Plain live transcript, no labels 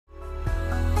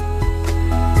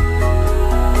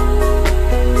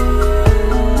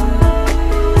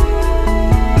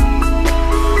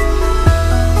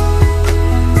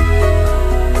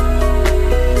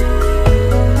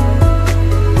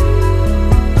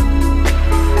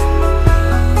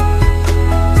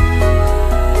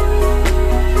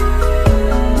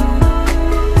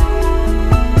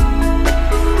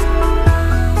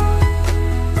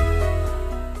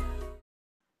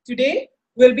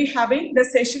we'll be having the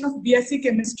session of BSc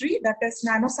Chemistry, that is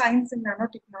Nanoscience and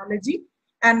Nanotechnology,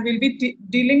 and we'll be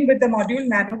dealing with the module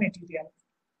Nanomaterials.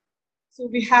 So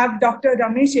we have Dr.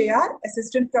 Ramesh A.R.,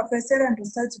 Assistant Professor and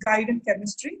Research Guide in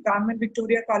Chemistry, Government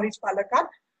Victoria College, Palakkad,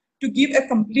 to give a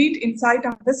complete insight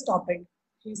on this topic.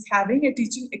 He's having a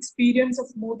teaching experience of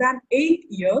more than 8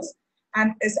 years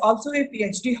and is also a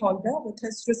PhD holder with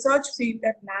his research field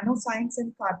at nanoscience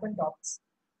and carbon dots.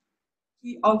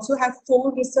 He also has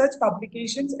 4 research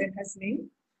publications in his name,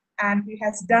 and he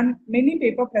has done many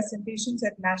paper presentations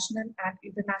at national and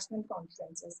international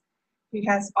conferences. He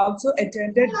has also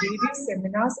attended various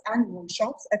seminars and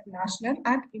workshops at national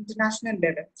and international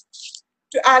levels.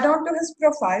 To add on to his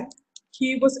profile, he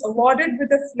was awarded with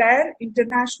the Flair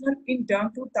International Intern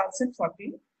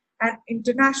 2014 and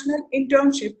International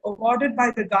Internship awarded by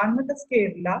the Government of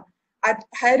Kerala at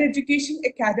Higher Education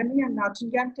Academy and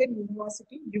Nottingham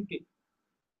University, UK.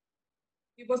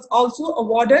 He was also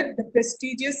awarded the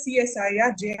prestigious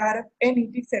CSIR JRF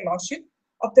NET Fellowship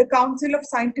of the Council of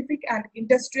Scientific and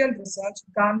Industrial Research,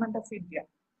 Government of India.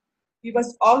 He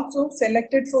was also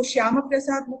selected for Shyama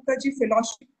Prasad Mukherjee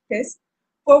Fellowship Test,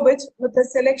 for which the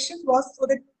selection was for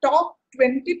the top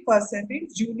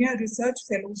 20% junior research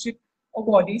fellowship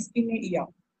awardees in a year.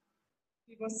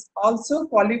 He was also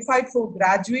qualified for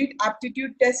Graduate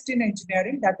Aptitude Test in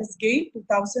Engineering, that is GATE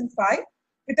 2005,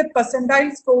 with a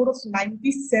percentile score of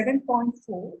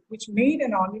 97.4, which made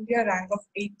an All India rank of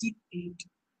 88.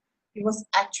 He was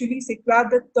actually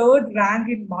secured the 3rd rank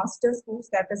in master's course,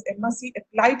 that is MSc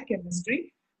Applied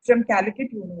Chemistry from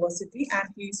Calicut University, and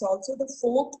he is also the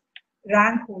 4th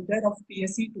rank holder of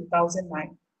PSC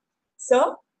 2009.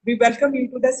 Sir, we welcome you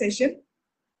to the session.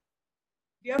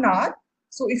 Dear Nard,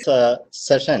 so if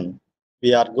session,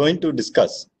 we are going to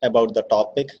discuss about the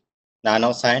topic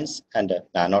nanoscience and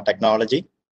nanotechnology.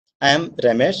 I am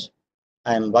Ramesh.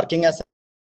 I am working as a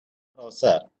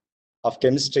professor of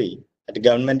chemistry at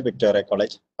Government Victoria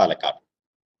College, Palakkad.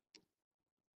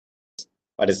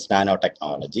 What is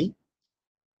nanotechnology?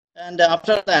 And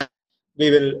after that,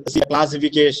 we will see a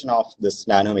classification of this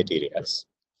nanomaterials.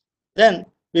 Then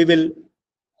we will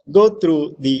go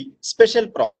through the special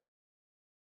properties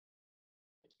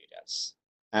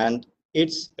and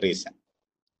its reason,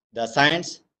 the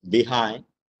science behind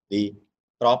the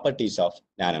properties of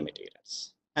nanomaterials.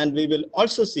 And we will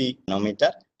also see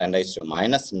nanometer,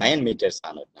 10⁻⁻⁹ meters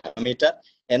nanometer,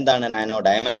 എന്താണ് nano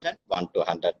dimension 1 to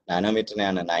 100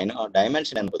 നാനോമീറ്ററിനെയാണ് nano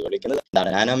dimension എന്ന് വിളിക്കുന്നത്. എന്താണ്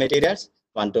നാനോമെറ്റീരിയൽസ്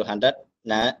 1 to 100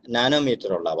 nanometre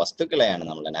ഉള്ള വസ്തുക്കളെയാണ്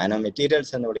നമ്മൾ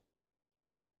നാനോമെറ്റീരിയൽസ് എന്ന് വിളിക്കുന്നത്.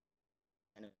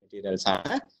 നാനോമെറ്റീരിയൽസ്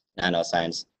ആണ് nano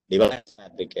science development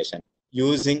fabrication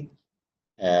using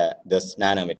this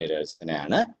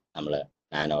നാനോമെറ്റീരിയൽസിനെയാണ് നമ്മൾ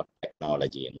നാനോ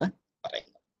ടെക്നോളജി എന്ന്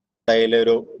പറയുന്നത്. നമ്മുടെ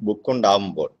കയ്യിലൊരു ബുക്ക്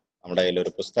ഉണ്ടാവുമ്പോൾ, നമ്മുടെ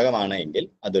കയ്യിലൊരു പുസ്തകമാണ് എങ്കിൽ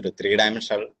അതൊരു 3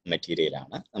 dimensional മെറ്റീരിയൽ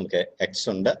ആണ്. നമുക്ക് എക്സ്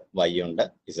ഉണ്ട്, വൈ ഉണ്ട്,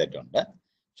 ഇസഡ് ഉണ്ട്.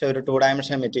 പക്ഷെ ഒരു 2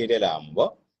 dimensional മെറ്റീരിയൽ ആകുമ്പോൾ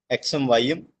എക്സും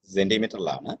വൈയും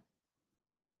സെന്റിമീറ്ററിലാണ്,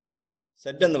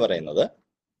 സെഡ് എന്ന് പറയുന്നത്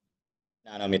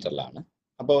നാനോമീറ്ററിലാണ്.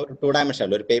 അപ്പോൾ ഒരു 2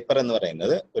 dimensional ഒരു പേപ്പർ എന്ന്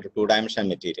പറയുന്നത് ഒരു 2 dimensional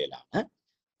മെറ്റീരിയൽ ആണ്.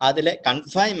 അതിലെ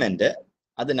കൺഫൈൻമെന്റ്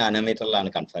അത് നാനോമീറ്ററിലാണ്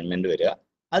കൺഫൈൻമെന്റ് വരിക.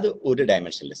 അത് ഒരു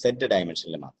ഡയമെൻഷനിൽ, സെഡ്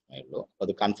ഡയമെൻഷനിൽ മാത്രമേ ഉള്ളൂ.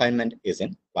 അത് കൺഫൈൻമെന്റ് ഇസ്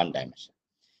ഇൻ 1 dimension.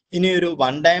 ഇനി ഒരു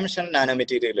 1 dimensional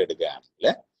നാനോമെറ്റീരിയൽ എടുക്കുകയാണെങ്കിൽ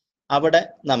അവിടെ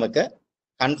നമുക്ക്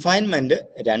കൺഫൈൻമെന്റ്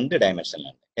 2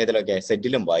 dimensionലുണ്ട്. ഏതിലൊക്കെ?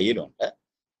 സെഡിലും വൈയിലും ഉണ്ട്.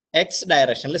 എക്സ്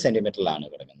ഡയറക്ഷനിൽ സെന്റിമീറ്ററിലാണ്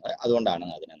കിടക്കുന്നത്. അതുകൊണ്ടാണ്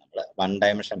അതിനെ നമ്മൾ 1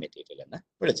 dimensional മെറ്റീരിയൽ എന്ന്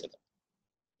വിളിച്ചത്.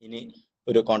 ഇനി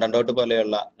ഒരു ക്വാണ്ടം ഡോട്ട്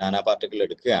പോലെയുള്ള നാനോ പാർട്ടിക്കിൾ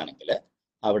എടുക്കുകയാണെങ്കിൽ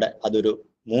അവിടെ അതൊരു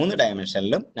 3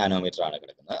 dimensionലും നാനോമീറ്റർ ആണ്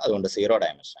കിടക്കുന്നത്. അതുകൊണ്ട് 0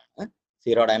 dimension ആണ്.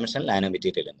 0 dimensional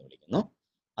നാനോമെറ്റീരിയൽ എന്ന് വിളിക്കുന്നു.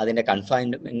 അതിന്റെ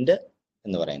കൺഫൈൻമെന്റ്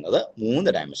എന്ന് പറയുന്നത്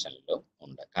 3 dimensionലും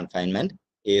ഉണ്ട്. Confinement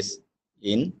is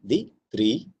in the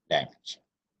 3 dimension.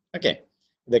 Okay,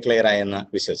 ഇത് ക്ലിയർ ആയെന്ന്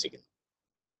വിശ്വസിക്കുന്നു.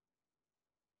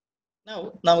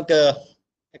 നമുക്ക്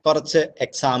കുറച്ച്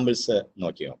എക്സാമ്പിൾസ്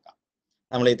നോക്കി നോക്കാം.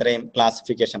 നമ്മൾ ഇത്രയും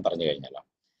ക്ലാസിഫിക്കേഷൻ പറഞ്ഞു കഴിഞ്ഞല്ലോ.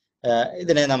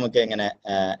 ഇതിനെ നമുക്ക് എങ്ങനെ,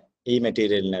 ഈ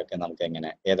മെറ്റീരിയലിനൊക്കെ നമുക്ക് എങ്ങനെ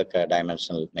ഏതൊക്കെ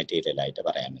ഡയമെൻഷണൽ മെറ്റീരിയൽ ആയിട്ട്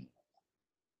പറയാമെന്ന്.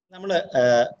 നമ്മൾ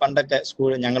പണ്ടൊക്കെ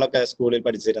ഞങ്ങളൊക്കെ സ്കൂളിൽ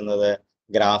പഠിച്ചിരുന്നത്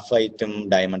ഗ്രാഫൈറ്റും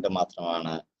ഡയമണ്ടും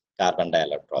മാത്രമാണ് കാർബൺ ഡൈ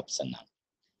അലോട്രോപ്സ് എന്നാണ്.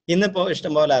 ഇന്നിപ്പോൾ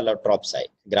ഇഷ്ടംപോലെ അലോട്രോപ്സ് ആയി.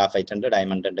 ഗ്രാഫൈറ്റ് ഉണ്ട്,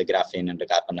 ഡയമണ്ട് ഉണ്ട്, ഗ്രാഫീൻ ഉണ്ട്,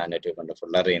 കാർബൺ നാനോ ട്യൂബ് ഉണ്ട്,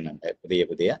 ഫുള്ളറീൻ ഉണ്ട്. പുതിയ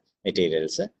പുതിയ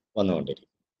മെറ്റീരിയൽസ് വന്നുകൊണ്ടിരിക്കും.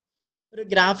 ഒരു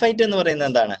ഗ്രാഫൈറ്റ് എന്ന് പറയുന്നത്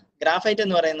എന്താണ്? ഗ്രാഫൈറ്റ്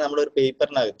എന്ന് പറയുന്നത് നമ്മളൊരു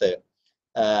പേപ്പറിനകത്ത്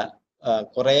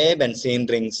കുറേ ബെൻസീൻ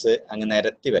റിങ്സ് അങ്ങ്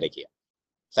നിരത്തി വരയ്ക്കുക.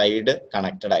 സൈഡ്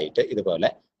കണക്റ്റഡ് ആയിട്ട് ഇതുപോലെ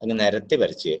അങ്ങ് നിരത്തി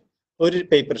വരച്ച് ഒരു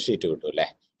പേപ്പർ ഷീറ്റ് കിട്ടും അല്ലേ?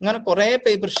 ഇങ്ങനെ കുറേ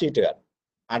പേപ്പർ ഷീറ്റുകൾ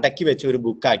അടക്കി വെച്ച് ഒരു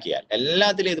ബുക്കാക്കിയാൽ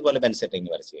എല്ലാത്തിലും ഇതുപോലെ പെൻസിൽ റിങ്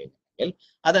വരച്ച് കഴിഞ്ഞാൽ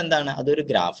അതെന്താണ്? അതൊരു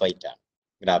ഗ്രാഫൈറ്റ് ആണ്.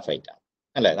 ഗ്രാഫൈറ്റ് ആണ്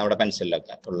അല്ലേ? നമ്മുടെ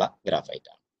പെൻസിലൊക്കെ ഉള്ള ഗ്രാഫൈറ്റ്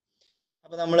ആണ്.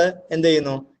 അപ്പൊ നമ്മൾ എന്ത്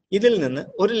ചെയ്യുന്നു, ഇതിൽ നിന്ന്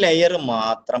ഒരു ലെയർ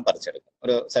മാത്രം പറിച്ചെടുക്കും.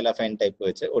 ഒരു സെലോഫൈൻ ടൈപ്പ്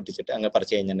വെച്ച് ഒട്ടിച്ചിട്ട് അങ്ങ്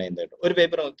പറിച്ചു കഴിഞ്ഞാൽ എന്ത് കിട്ടും, ഒരു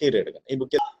പേപ്പർ കീറിയെടുക്കും ഈ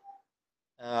ബുക്കിൽ.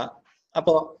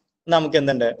 അപ്പോ നമുക്ക്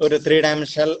എന്തുണ്ട്, ഒരു 3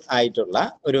 ഡയമെൻഷണൽ ആയിട്ടുള്ള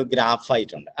ഒരു ഗ്രാഫ്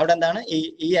ആയിട്ടുണ്ട്. അവിടെ എന്താണ്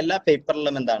ഈ എല്ലാ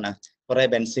പേപ്പറിലും എന്താണ് കുറെ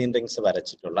ബെൻസീൻ റിങ്സ്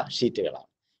വരച്ചിട്ടുള്ള ഷീറ്റുകളാണ്.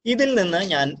 ഇതിൽ നിന്ന്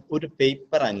ഞാൻ ഒരു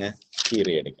പേപ്പർ അങ്ങ്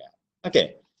കീറിയെടുക്കുകയാണ്. ഓക്കെ,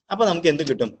 അപ്പൊ നമുക്ക് എന്ത്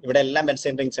കിട്ടും, ഇവിടെ എല്ലാം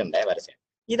ബെൻസീൻ റിങ്സ് ഉണ്ട് വരച്ച്.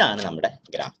 ഇതാണ് നമ്മുടെ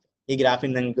ഗ്രാഫ്. ഈ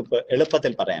ഗ്രാഫിൽ നിങ്ങൾക്ക് ഇപ്പോൾ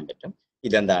എളുപ്പത്തിൽ പറയാൻ പറ്റും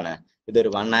ഇതെന്താണ്, ഇതൊരു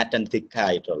 1 ആറ്റം തിക്ക്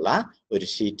ആയിട്ടുള്ള ഒരു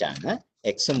ഷീറ്റാണ്.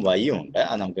 എക്സും വൈയും ഉണ്ട്.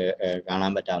 അത് നമുക്ക്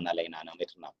കാണാൻ പറ്റാവുന്ന അല്ലെങ്കിൽ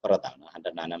നാനോമീറ്ററിന് അപ്പുറത്താണ്.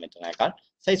 100 നാനോമീറ്ററിനേക്കാൾ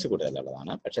സൈസ്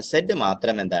കൂടുതലുള്ളതാണ്. പക്ഷെ സെഡ്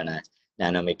മാത്രം എന്താണ്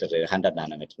നാനോമീറ്റർ 100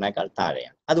 നാനോമീറ്ററിനേക്കാൾ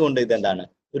താഴെയാണ്. അതുകൊണ്ട് ഇതെന്താണ്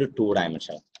ഒരു 2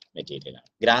 ഡയമെൻഷണൽ മെറ്റീരിയലാണ്.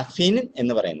 ഗ്രാഫീൻ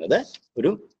എന്ന് പറയുന്നത്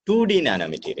ഒരു 2D നാനോ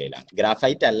മെറ്റീരിയലാണ്.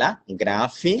 ഗ്രാഫൈറ്റ് അല്ല,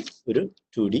 ഗ്രാഫീൻ ഒരു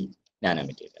 2D നാനോ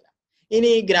മെറ്റീരിയലാണ്. ഇനി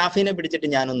ഈ ഗ്രാഫീനെ പിടിച്ചിട്ട്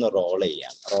ഞാനൊന്ന് റോൾ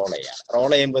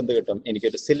ചെയ്യുമ്പോൾ എന്ത് കിട്ടും,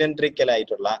 എനിക്കൊരു സിലിണ്ട്രിക്കൽ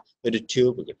ആയിട്ടുള്ള ഒരു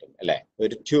ട്യൂബ് കിട്ടും അല്ലെ,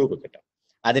 ഒരു ട്യൂബ് കിട്ടും.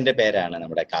 അതിന്റെ പേരാണ്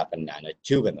നമ്മുടെ കാർബൺ നാനോ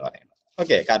ട്യൂബ് എന്ന് പറയുന്നത്.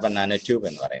 ഓക്കെ, കാർബൺ നാനോ ട്യൂബ്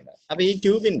എന്ന് പറയുന്നത്. അപ്പൊ ഈ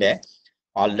ട്യൂബിന്റെ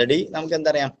ഓൾറെഡി നമുക്ക്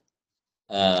എന്തറിയാം,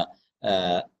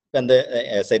 എന്ത്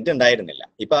സെറ്റ് ഉണ്ടായിരുന്നില്ല.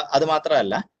 ഇപ്പൊ അത്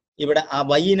മാത്രമല്ല, ഇവിടെ ആ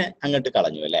വൈനെ അങ്ങോട്ട്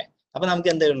കളഞ്ഞു അല്ലെ. അപ്പൊ നമുക്ക്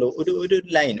എന്തേ ഉള്ളൂ, ഒരു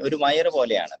ലൈൻ, ഒരു വയർ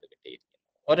പോലെയാണ് അത് കിട്ടിയിരിക്കുന്നത്.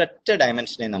 ഒരൊറ്റ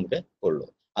ഡയമെൻഷനെ നമുക്ക് ഉള്ളൂ.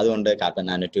 അതുകൊണ്ട് കാർബൺ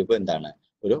നാനോ ട്യൂബ് എന്താണ്,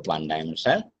 ഒരു 1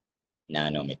 ഡയമെൻഷണൽ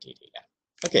നാനോ മെറ്റീരിയലാണ്.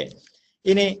 ഓക്കെ,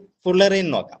 ഇനി ഫുള്ളറീൻ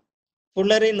നോക്കാം.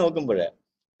 ഫുള്ളറീൻ നോക്കുമ്പോൾ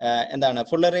എന്താണ്,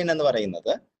 ഫുള്ളറീൻ എന്ന്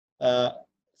പറയുന്നത്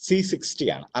C60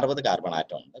 ആണ്. 60 കാർബൺ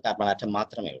ആറ്റം ഉണ്ട്. കാർബൺ ആറ്റം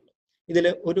മാത്രമേ ഉള്ളൂ. ഇതിൽ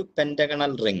ഒരു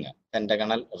pentagonal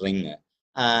ring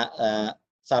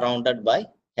surrounded by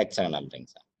hexagonal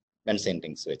rings ആണ്. ബെൻസീൻ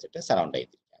റിങ്സ് വെച്ചിട്ട് സറൗണ്ട്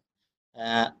ചെയ്തിരിക്കുകയാണ്.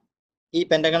 ഈ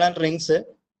പെന്റഗണൽ റിങ്സ്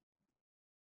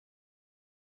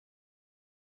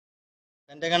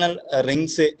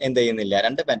എന്ത് ചെയ്യുന്നില്ല,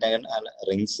 2 പെന്റഗണൽ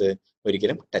റിങ്സ്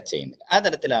ഒരിക്കലും ടച്ച് ചെയ്യുന്നില്ല. ആ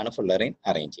തരത്തിലാണ് ഫുള്ളറീൻ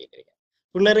അറേഞ്ച് ചെയ്തിരിക്കുന്നത്.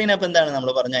 ഫുള്ളറീൻ അപ്പൊ എന്താണ്, നമ്മൾ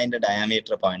പറഞ്ഞ അതിന്റെ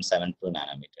ഡയമീറ്റർ 0.72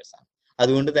 നാനോമീറ്റേഴ്സ് ആണ്.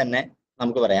 അതുകൊണ്ട് തന്നെ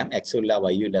നമുക്ക് പറയാം എക്സും ഇല്ല,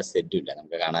 വൈയും ഇല്ല, സെഡും ഇല്ല.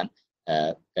 നമുക്ക് കാണാൻ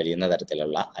കഴിയുന്ന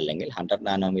തരത്തിലുള്ള അല്ലെങ്കിൽ 100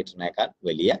 നാനോമീറ്ററിനേക്കാൾ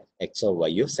വലിയ എക്സോ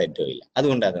വൈയോ സെഡോ ഇല്ല.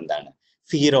 അതുകൊണ്ട് അതെന്താണ്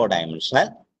 0 ഡയമെൻഷണൽ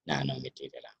നാനോ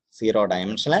മെറ്റീരിയൽ ആണ്. 0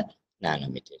 ഡയമെൻഷണൽ നാനോ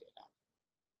മെറ്റീരിയൽ ആണ്.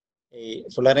 ഈ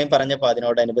ഫുള്ളറീൻ പറഞ്ഞപ്പോൾ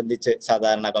അതിനോടനുബന്ധിച്ച്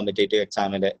സാധാരണ കോമ്പറ്റേറ്റീവ്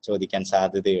എക്സാമിൽ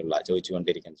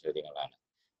ചോദിച്ചുകൊണ്ടിരിക്കുന്ന ചോദ്യങ്ങളാണ്.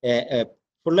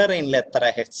 ഫുള്ളറീനിൽ എത്ര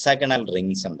ഹെക്സഗണൽ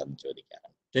റിങ്സ് ഉണ്ടെന്ന്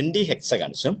ചോദിക്കാറുണ്ട്. 20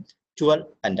 ഹെക്സഗൺസും 12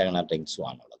 പെന്റഗണൽ റിങ്സും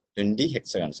ആണുള്ളത്. 20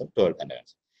 ഹെക്സഗൺസും 12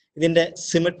 പെന്റഗൺസും. ഇതിന്റെ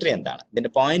സിമെട്രി എന്താണ്, ഇതിന്റെ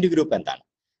പോയിന്റ് ഗ്രൂപ്പ് എന്താണ്?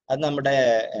 അത് നമ്മുടെ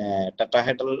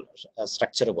ടെട്രാഹെഡ്രൽ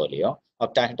സ്ട്രക്ചർ പോലെയോ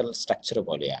ഒക്ടാഹെഡ്രൽ സ്ട്രക്ചർ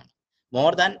പോലെയാണ്.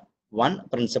 മോർ ദാൻ 1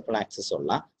 പ്രിൻസിപ്പൽ ആക്സിസ്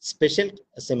ഉള്ള സ്പെഷ്യൽ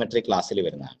സിമെട്രി ക്ലാസ്സിൽ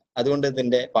വരുന്നതാണ്. അതുകൊണ്ട്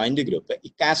ഇതിന്റെ പോയിന്റ് ഗ്രൂപ്പ്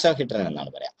ഇക്കാസോഹെഡ്രൻ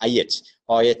എന്നാണ് പറയാം.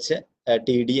 OH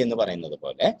TD എന്ന് പറയുന്നത്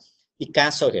പോലെ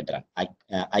ഇക്കാസോഹെഡ്രൻ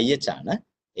IH ആണ്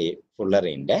ഈ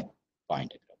ഫുള്ളറീന്റെ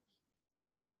പോയിന്റ് ഗ്രൂപ്പ്.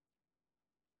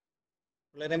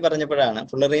 ഫുള്ളറീൻ പറഞ്ഞപ്പോഴാണ്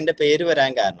ഫുള്ളറീന്റെ പേര്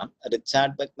വരാൻ കാരണം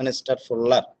റിച്ചാർഡ് ബക്മിനിസ്റ്റർ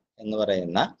ഫുള്ളർ എന്ന്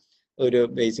പറയുന്ന ഒരു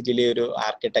ബേസിക്കലി ഒരു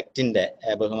ആർക്കിടെക്റ്റിന്റെ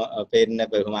പേരിന്റെ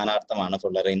ബഹുമാനാർത്ഥമാണ്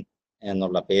ഫുള്ളറീൻ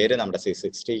എന്നുള്ള പേര് നമ്മുടെ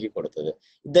C60 കൊടുത്തത്.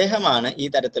 ഇദ്ദേഹമാണ് ഈ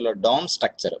തരത്തിലുള്ള ഡോം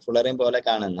സ്ട്രക്ചർ, ഫുള്ളറീൻ പോലെ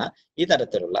കാണുന്ന ഈ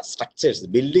തരത്തിലുള്ള സ്ട്രക്ചേഴ്സ്,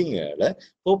 ബിൽഡിങ്ങുകൾ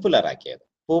പോപ്പുലർ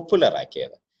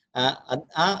ആക്കിയത്.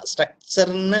 ആ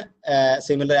സ്ട്രക്ചറിന്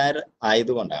സിമിലർ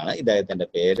ആയതുകൊണ്ടാണ് ഇദ്ദേഹത്തിന്റെ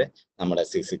പേര് നമ്മുടെ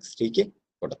C60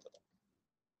 കൊടുത്തത്.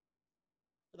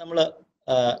 നമ്മൾ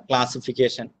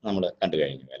ക്ലാസിഫിക്കേഷൻ നമ്മൾ കണ്ടു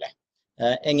കഴിഞ്ഞു അല്ലെ.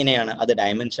 എങ്ങനെയാണ് അത്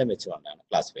ഡയമെൻഷൻ വെച്ചുകൊണ്ടാണ്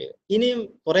ക്ലാസിഫൈ ചെയ്തത്. ഇനിയും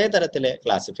കുറെ തരത്തിൽ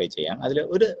ക്ലാസിഫൈ ചെയ്യാം. അതിൽ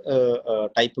ഒരു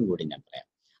ടൈപ്പും കൂടി ഞാൻ പറയാം.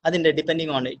 അതിന്റെ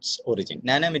depending on its origin,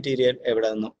 nano material എവിടെ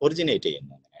നിന്ന് ഒറിജിനേറ്റ്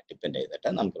ചെയ്യുന്നതിനെ ഡിപ്പെൻഡ് ചെയ്തിട്ട്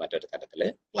നമുക്ക് മറ്റൊരു തരത്തിൽ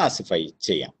ക്ലാസിഫൈ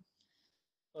ചെയ്യാം.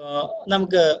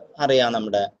 നമുക്ക് അറിയാം,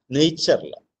 നമ്മുടെ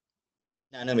നേച്ചറിൽ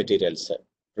നാനോ മെറ്റീരിയൽസ്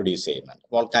പ്രൊഡ്യൂസ് ചെയ്യുന്നുണ്ട്.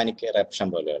 വോൾക്കാനിക് എറപ്ഷൻ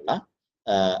പോലെയുള്ള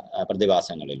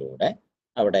പ്രതിഭാസങ്ങളിലൂടെ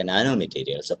അവിടെ നാനോ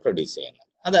മെറ്റീരിയൽസ് പ്രൊഡ്യൂസ് ചെയ്യുന്നുണ്ട്.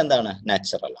 അതെന്താണ്,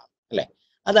 നാച്ചുറൽ ആണ് അല്ലെ.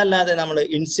 അതല്ലാതെ നമ്മൾ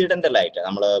ഇൻസിഡന്റൽ ആയിട്ട്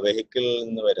നമ്മൾ വെഹിക്കിളിൽ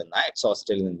നിന്ന് വരുന്ന,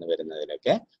 എക്സോസ്റ്റിൽ നിന്ന്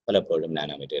വരുന്നതിലൊക്കെ പലപ്പോഴും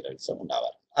നാനോ മെറ്റീരിയൽസ്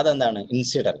ഉണ്ടാവാറുണ്ട്. അതെന്താണ്,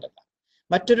 ഇൻസിഡന്റൽ.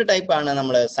 മറ്റൊരു ടൈപ്പാണ്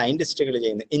നമ്മൾ സയന്റിസ്റ്റുകൾ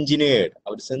ചെയ്യുന്ന എഞ്ചിനീയേർഡ്,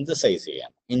 അവർ സിന്തസൈസ്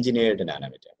ചെയ്യാൻ എഞ്ചിനീയേർഡ് നാനോ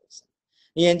മെറ്റീരിയൽസ്.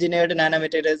 ഈ എഞ്ചിനീയേർഡ് നാനോ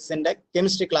മെറ്റീരിയൽസിന്റെ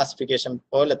കെമിസ്ട്രി ക്ലാസിഫിക്കേഷൻ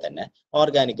പോലെ തന്നെ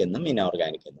ഓർഗാനിക് എന്നും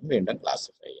ഇനോർഗാനിക് എന്നും വീണ്ടും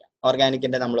ക്ലാസിഫൈ ചെയ്യാം.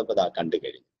 ഓർഗാനിക്കിന്റെ നമ്മളിപ്പോൾ കണ്ടു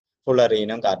കഴിഞ്ഞു.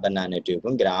 ഫുള്ളറീനും കാർബൺ നാനോ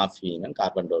ട്യൂബും ഗ്രാഫീനും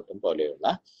കാർബൺ ഡോട്ടും പോലെയുള്ള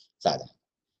സാധനം.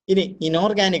 ഇനി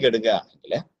ഇനോർഗാനിക്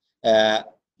എടുക്കുകയാണെങ്കിൽ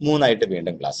 3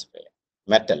 വീണ്ടും ക്ലാസിഫൈ ചെയ്യാം.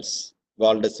 മെറ്റൽസ്,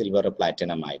 ഗോൾഡ്, സിൽവർ,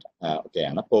 പ്ലാറ്റിനം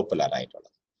ഒക്കെയാണ് പോപ്പുലർ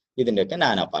ആയിട്ടുള്ളത്. ഇതിൻ്റെയൊക്കെ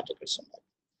നാനോ പാർട്ടിക്കിൾസ് ഉണ്ടാകും.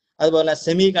 അതുപോലെ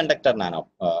സെമി കണ്ടക്ടർ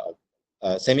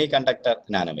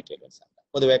നാനോ മെറ്റീരിയൽസ് ഉണ്ട്.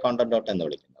 പൊതുവെ ക്വാണ്ടം ഡോട്ട് എന്ന്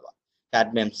വിളിക്കുന്നവ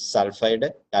cadmium sulphide,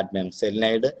 cadmium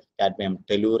selenide, cadmium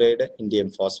ടെലൂറൈഡ്, indium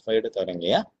phosphide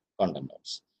തുടങ്ങിയ ക്വാണ്ടം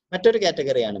ഡോട്ട്സ്. മറ്റൊരു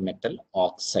കാറ്റഗറിയാണ് മെറ്റൽ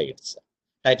ഓക്സൈഡ്സ്.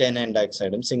 ടൈറ്റാനിയം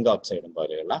ഡയോക്സൈഡും സിങ്ക് ഓക്സൈഡും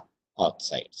പോലെയുള്ള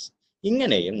ഓക്സൈഡ്സ്.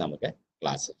 ഇങ്ങനെയും നമുക്ക്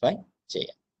ക്ലാസിഫൈ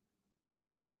ചെയ്യാം.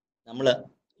 നമ്മൾ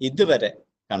ഇതുവരെ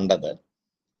കണ്ടത്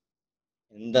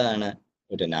എന്താണ്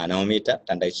ഒരു നാനോമീറ്റർ,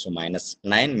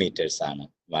 10⁻⁹ മീറ്റേഴ്സ് ആണ്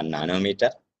 1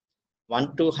 നാനോമീറ്റർ. 1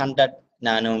 to 100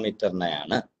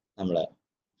 നാനോമീറ്ററിനെയാണ് നമ്മൾ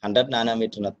 100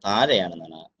 നാനോമീറ്ററിന്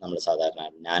താഴെയാണെന്നാണ് നമ്മൾ സാധാരണ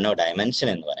നാനോ ഡയമെൻഷൻ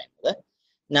എന്ന് പറയുന്നത്.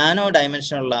 നാനോ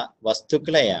ഡയമെൻഷനുള്ള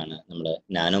വസ്തുക്കളെയാണ് നമ്മൾ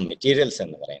നാനോ മെറ്റീരിയൽസ്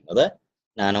എന്ന് പറയുന്നത്.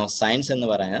 നാനോ സയൻസ് എന്ന്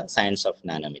പറയുന്നത് സയൻസ് ഓഫ്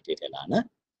നാനോ മെറ്റീരിയൽ ആണ്.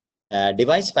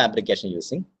 Device fabrication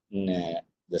using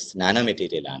this nano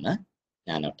material ആണ്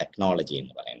നാനോ ടെക്നോളജി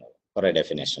എന്ന് പറയുന്നത്. കുറേ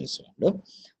ഡെഫിനേഷൻസ് കണ്ടു.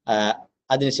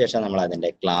 അതിനുശേഷം നമ്മൾ അതിൻ്റെ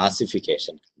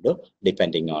ക്ലാസിഫിക്കേഷൻ കണ്ടു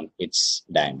depending on its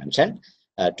dimension.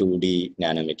 2D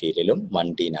nano മെറ്റീരിയലും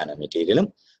 1D നാനോ മെറ്റീരിയലും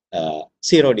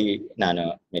 0D നാനോ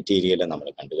മെറ്റീരിയലും നമ്മൾ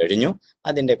കണ്ടു കഴിഞ്ഞു.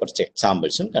 അതിൻ്റെ കുറച്ച്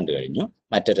എക്സാമ്പിൾസും കണ്ടു കഴിഞ്ഞു.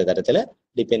 മറ്റൊരു തരത്തിൽ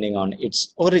depending on its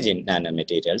origin nano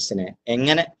മെറ്റീരിയൽസിനെ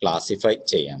എങ്ങനെ ക്ലാസിഫൈ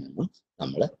ചെയ്യാമെന്നും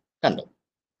നമ്മൾ കണ്ടു.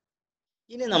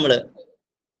 ഇനി നമ്മൾ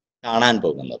കാണാൻ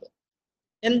പോകുന്നത്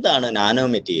എന്താണ് നാനോ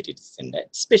മെറ്റീരിയൽസിൻ്റെ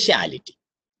സ്പെഷ്യാലിറ്റി.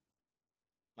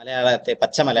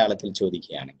 പച്ച മലയാളത്തിൽ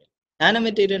ചോദിക്കുകയാണെങ്കിൽ നാനോ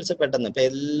മെറ്റീരിയൽസ് പെട്ടെന്ന് ഇപ്പം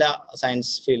എല്ലാ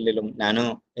സയൻസ് ഫീൽഡിലും നാനോ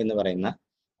എന്ന് പറയുന്ന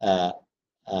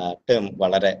ടേം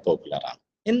വളരെ പോപ്പുലറാണ്.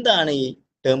 എന്താണ് ഈ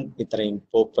ടേം ഇത്രയും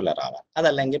പോപ്പുലർ ആവാൻ?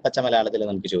 അതല്ലെങ്കിൽ പച്ച മലയാളത്തിൽ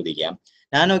നമുക്ക് ചോദിക്കാം,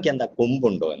 നാനോയ്ക്ക് എന്താ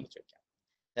കൊമ്പുണ്ടോ എന്ന് ചോദിക്കാം.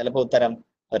 ചിലപ്പോൾ ഉത്തരം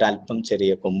ഒരല്പം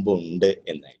ചെറിയ കൊമ്പുണ്ട്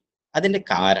എന്ന്. അതിൻ്റെ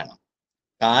കാരണം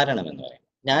എന്ന് പറയുന്നത്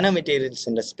നാനോ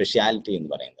മെറ്റീരിയൽസിന്റെ സ്പെഷ്യാലിറ്റി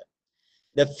എന്ന് പറയുന്നത്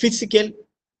the physical,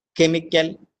 chemical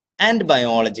and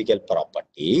biological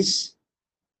properties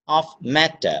of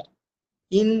matter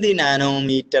in the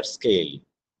nanometer scale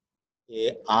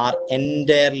are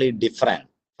entirely different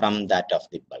from that of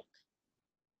the bulk.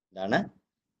 എന്താണ്?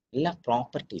 എല്ലാ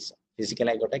പ്രോപ്പർട്ടീസും ഫിസിക്കൽ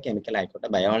ആയിക്കോട്ടെ, കെമിക്കൽ ആയിക്കോട്ടെ,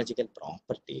 ബയോളജിക്കൽ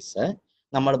പ്രോപ്പർട്ടീസ്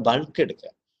നമ്മൾ ബൾക്ക്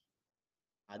എടുക്കുക,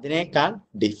 അതിനേക്കാൾ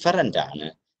ഡിഫറൻ്റ് ആണ്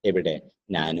എവിടെ?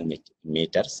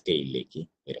 നാനോമീറ്റർ സ്കെയിലിലേക്ക്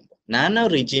വരുമ്പോൾ. നാനോ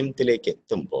റിജിയത്തിലേക്ക്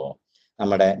എത്തുമ്പോൾ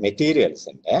നമ്മുടെ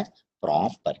മെറ്റീരിയൽസിന്റെ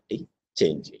പ്രോപ്പർട്ടി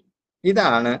ചേഞ്ച് ചെയ്യും.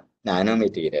 ഇതാണ് നാനോ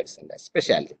മെറ്റീരിയൽസിന്റെ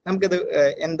സ്പെഷ്യാലിറ്റി. നമുക്കിത്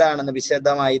എന്താണെന്ന്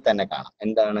വിശദമായി തന്നെ കാണാം.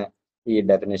 എന്താണ് ഈ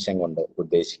ഡെഫിനിഷൻ കൊണ്ട്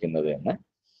ഉദ്ദേശിക്കുന്നത് എന്ന്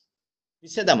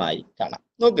വിശദമായി കാണാം.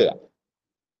 നോക്കുക,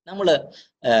 നമ്മൾ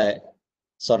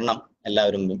സ്വർണം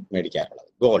എല്ലാവരും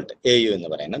മേടിക്കാറുള്ളത് ഗോൾഡ്, AU എന്ന്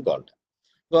പറയുന്ന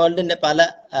ഗോൾഡിന്റെ പല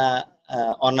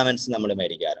ഓർണമെന്റ്സ് നമ്മൾ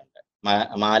മേടിക്കാറുണ്ട്.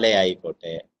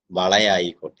 മാലയായിക്കോട്ടെ,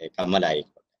 വളയായിക്കോട്ടെ,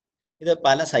 കമ്മലായിക്കോട്ടെ, ഇത്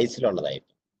പല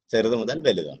സൈസിലുള്ളതായിരിക്കും, ചെറുത് മുതൽ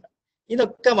വലുതുണ്ട്.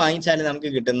 ഇതൊക്കെ വാങ്ങിച്ചാൽ നമുക്ക്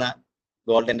കിട്ടുന്ന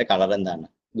ഗോൾഡിന്റെ കളർ എന്താണ്?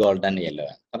 ഗോൾഡൻ യെല്ലോ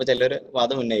ആണ്. അപ്പൊ ചിലർ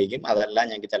വാദം ഉന്നയിക്കും, അതെല്ലാം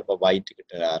ഞങ്ങൾക്ക് ചിലപ്പോൾ വൈറ്റ്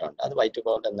കിട്ടാറുണ്ട്. അത് വൈറ്റ്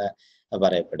ഗോൾഡ് എന്ന്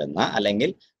പറയപ്പെടുന്ന, അല്ലെങ്കിൽ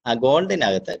ആ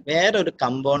ഗോൾഡിനകത്ത് വേറൊരു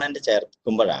കമ്പോണന്റ്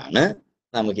ചേർക്കുമ്പോഴാണ്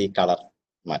നമുക്ക് ഈ കളർ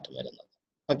മാറ്റം വരുന്നത്.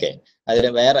 ഓക്കെ, അതിൽ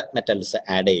വേറെ മെറ്റൽസ്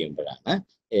ആഡ് ചെയ്യുമ്പോഴാണ്,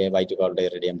 വൈറ്റ് ഗോൾഡ്,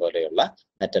 ഇറിഡിയം പോലെയുള്ള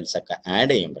മെറ്റൽസ് ഒക്കെ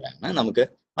ആഡ് ചെയ്യുമ്പോഴാണ് നമുക്ക്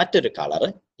മറ്റൊരു കളർ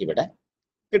ഇവിടെ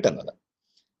കിട്ടുന്നത്.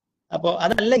 അപ്പോൾ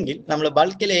അതല്ലെങ്കിൽ നമ്മൾ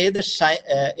ബൾക്കിൽ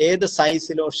ഏത്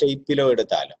സൈസിലോ ഷേപ്പിലോ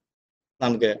എടുത്താലും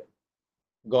നമുക്ക്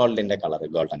ഗോൾഡിന്റെ കളർ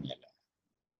ഗോൾഡൻ യെല്ലോ.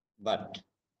 ബട്ട്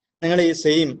നിങ്ങൾ ഈ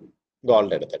സെയിം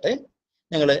ഗോൾഡ് എടുത്തിട്ട്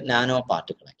നിങ്ങൾ നാനോ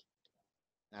പാർട്ടിക്കിളാക്കി,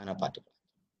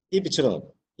 ഈ പിക്ചർ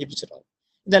നോക്കും,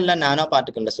 ഇതെല്ലാം നാനോ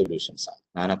പാർട്ടിക്കിളിന്റെ സൊല്യൂഷൻസ് ആണ്,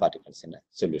 നാനോ പാർട്ടിക്കിൾസിന്റെ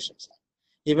സൊല്യൂഷൻസ് ആണ്.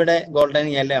 ഇവിടെ ഗോൾഡൻ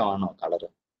യെല്ലോ ആണോ കളർ?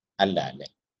 അല്ല, അല്ലേ?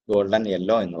 ഗോൾഡൻ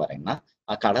യെല്ലോ എന്ന് പറയുന്ന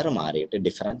ആ കളർ മാറിയിട്ട്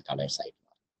ഡിഫറെന്റ് കളേഴ്സ്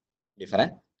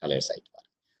ആയിട്ട്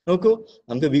മാറും. നോക്കൂ,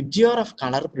 നമുക്ക് വിബ്ജിയോർ ഓഫ്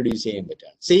കളർ പ്രൊഡ്യൂസ് ചെയ്യാൻ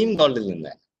പറ്റുകയാണ് സെയിം ഗോൾഡിൽ നിന്ന്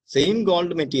തന്നെ, സെയിം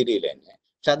ഗോൾഡ് മെറ്റീരിയൽ തന്നെ.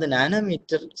 പക്ഷെ അത്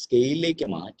നാനോമീറ്റർ സ്കെയിലിലേക്ക്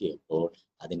മാറ്റിയപ്പോൾ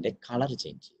അതിന്റെ കളർ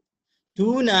ചേഞ്ച് ചെയ്തു.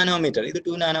 2 നാനോമീറ്റർ, ഇത്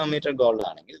 2 നാനോമീറ്റർ ഗോൾഡ്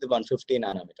ആണെങ്കിൽ ഇത് 150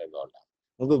 നാനോമീറ്റർ ഗോൾഡ് ആണ്.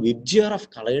 നമുക്ക് വിബ്ജിയോർ ഓഫ്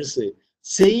കളേഴ്സ്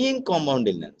സെയിം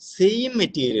കോമ്പൗണ്ടിൽ നിന്ന്, സെയിം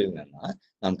മെറ്റീരിയലിൽ നിന്ന്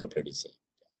നമുക്ക് പ്രൊഡ്യൂസ് ചെയ്യാൻ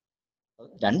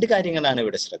പറ്റും. 2 കാര്യങ്ങളാണ്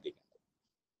ഇവിടെ ശ്രദ്ധിക്കുന്നത്.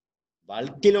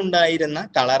 ബൾക്കിലുണ്ടായിരുന്ന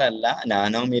കളറല്ല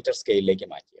നാനോമീറ്റർ സ്കെയിലിലേക്ക്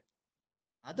മാറ്റിയത്.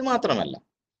 അത് മാത്രമല്ല,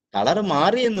 കളർ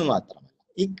മാറിയെന്ന് മാത്രമല്ല,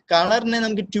 ഈ കളറിനെ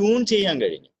നമുക്ക് ട്യൂൺ ചെയ്യാൻ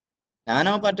കഴിഞ്ഞു.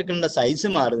 നാനോ പാർട്ടിക്കിളിന്റെ സൈസ്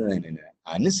മാറുന്നതിന്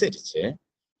അനുസരിച്ച്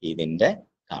ഇതിന്റെ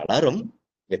കളറും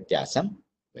വ്യത്യാസം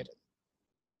വരുന്നു.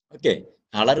 ഓക്കെ,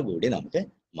 കളർ കൂടി നമുക്ക്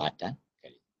മാറ്റാൻ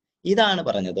കഴിയും. ഇതാണ്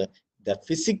പറഞ്ഞത്, the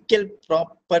physical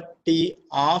property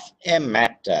of a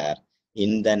matter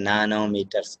in the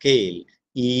nanometer scale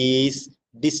is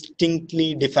distinctly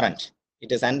different.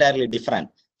 It is entirely different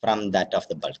from that of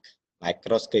the bulk.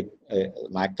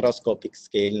 Microscopic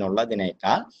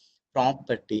സ്കെയിലിനുള്ളതിനേക്കാൾ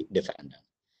property different ആണ്.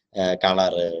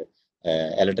 Colour,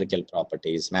 electrical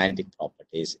properties, magnetic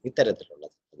properties, ഇത്തരത്തിലുള്ള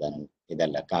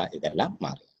ഇതെല്ലാം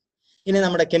മാറി. ഇനി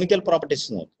നമ്മുടെ കെമിക്കൽ പ്രോപ്പർട്ടീസ്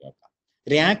നോക്കാം.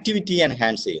 Reactivity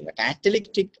enhance ചെയ്യുന്ന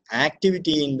catalytic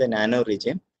activity in the nano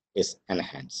region is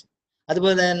enhance.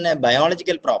 അതുപോലെ തന്നെ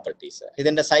ബയോളജിക്കൽ പ്രോപ്പർട്ടീസ്,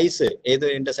 ഇതിന്റെ സൈസ്,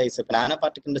 ഇതിന്റെ സൈസ് നാനോ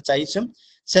പാർട്ടിക്കിളിന്റെ സൈസും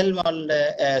സെൽ വാളിന്റെ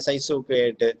സൈസും ഒക്കെ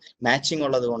ആയിട്ട് മാച്ചിങ്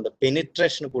ഉള്ളത് കൊണ്ട്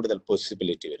പെനിട്രേഷന് കൂടുതൽ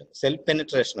പോസിബിലിറ്റി വരുന്നു. സെൽ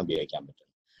പെനിട്രേഷൻ ഉപയോഗിക്കാൻ പറ്റും,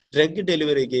 ഡ്രഗ്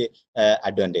ഡെലിവറിക്ക്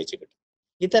അഡ്വാൻറ്റേജ് കിട്ടും.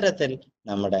 ഇത്തരത്തിൽ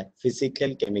നമ്മുടെ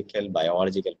physical, chemical,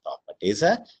 biological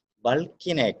properties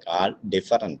ബൾക്കിനേക്കാൾ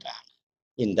different ആണ്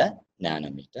ഇൻ ദ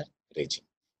നാനോമീറ്റർ റീജിയൻ.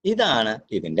 ഇതാണ്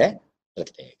ഇതിന്റെ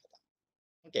പ്രത്യേകത.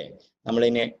 ഓക്കെ,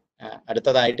 നമ്മളിനി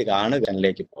അടുത്തതായിട്ട്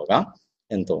കാണുകയിലേക്ക് പോകാം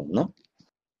എന്ന് തോന്നുന്നു.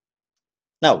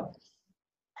 നൗ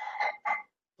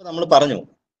നമ്മൾ പറഞ്ഞു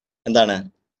എന്താണ്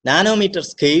നാനോമീറ്റർ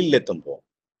സ്കെയിലിലെത്തുമ്പോൾ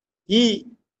ഈ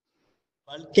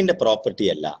ബൾക്കിന്റെ പ്രോപ്പർട്ടി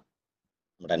അല്ല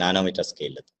നമ്മുടെ നാനോമീറ്റർ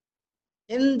സ്കെയിലിലെത്തും.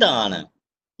 എന്താണ്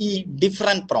ഈ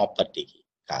ഡിഫറെന്റ് പ്രോപ്പർട്ടിക്ക്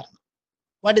കാരണം?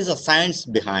 What is the science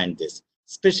behind this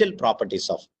special properties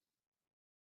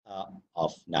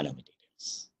of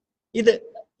നാനോമെറ്റീരിയൽസ്?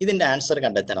 ഇതിന്റെ ആൻസർ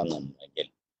കണ്ടെത്തണമെന്നുണ്ടെങ്കിൽ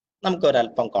നമുക്ക്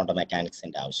ഒരല്പം ക്വാണ്ടം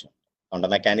മെക്കാനിക്സിന്റെ ആവശ്യമുണ്ട്. ക്വാണ്ടം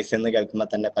മെക്കാനിക്സ് എന്ന് കേൾക്കുമ്പോൾ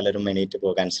തന്നെ പലരും എണീറ്റ്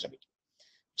പോകാൻ ശ്രമിക്കും.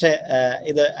 പക്ഷെ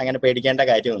ഇത് അങ്ങനെ പേടിക്കേണ്ട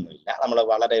കാര്യമൊന്നുമില്ല. നമ്മൾ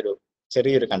വളരെ ഒരു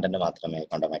ചെറിയൊരു കണ്ടന്റ് മാത്രമേ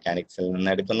ക്വാണ്ടം മെക്കാനിക്സിൽ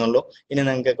നിന്ന് എടുക്കുന്നുള്ളൂ. ഇനി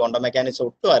നിങ്ങൾക്ക് ക്വാണ്ടം മെക്കാനിക്സ്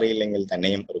ഒട്ടും അറിയില്ലെങ്കിൽ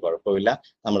തന്നെയും ഒരു കുഴപ്പമില്ല,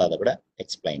 നമ്മൾ അതവിടെ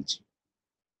എക്സ്പ്ലെയിൻ ചെയ്യും.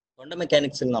 ക്വാണ്ടം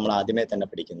മെക്കാനിക്സിൽ നമ്മൾ ആദ്യമേ തന്നെ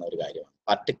പഠിക്കുന്ന ഒരു കാര്യമാണ്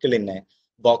particle in A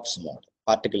box model.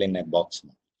 Particle in A box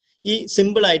model, ഈ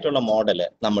സിമ്പിൾ ആയിട്ടുള്ള മോഡൽ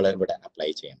നമ്മൾ ഇവിടെ അപ്ലൈ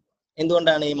ചെയ്യുന്നത്.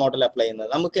 എന്തുകൊണ്ടാണ് ഈ മോഡൽ അപ്ലൈ ചെയ്യുന്നത്?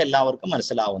 നമുക്ക് എല്ലാവർക്കും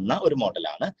മനസ്സിലാവുന്ന ഒരു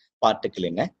മോഡലാണ് particle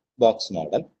in A box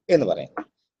model എന്ന് പറയുന്നത്.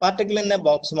 പാർട്ടിക്കിൾ ഇൻ എ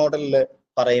ബോക്സ് മോഡലിൽ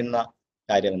പറയുന്ന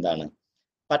കാര്യം എന്താണ്?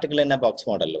 പാർട്ടിക്കിൾ ഇൻ എ ബോക്സ്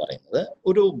മോഡലിൽ പറയുന്നത്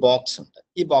ഒരു ബോക്സ് ഉണ്ട്.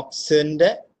 ഈ ബോക്സിന്റെ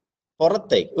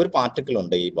പുറത്തേക്ക് ഒരു പാർട്ടിക്കിൾ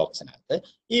ഉണ്ട്. ഈ ബോക്സിനകത്ത്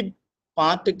ഈ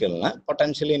പാർട്ടിക്കിളിന്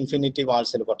പൊട്ടൻഷ്യൽ ഇൻഫിനിറ്റി,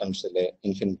 വാൾസിൽ പൊട്ടൻഷ്യൽ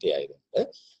ഇൻഫിനിറ്റി ആയതുകൊണ്ട്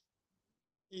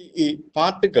ഈ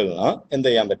പാർട്ടിക്കിളിന് എന്ത്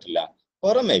ചെയ്യാൻ പറ്റില്ല?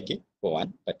 പുറമേക്ക് പോകാൻ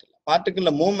പറ്റില്ല.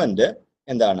 പാർട്ടിക്കിളിന്റെ മൂവ്മെന്റ്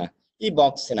എന്താണ്? ഈ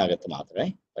ബോക്സിനകത്ത് മാത്രമേ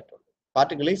പറ്റുള്ളൂ.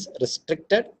 Particle is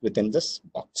restricted within this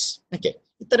box. Okay,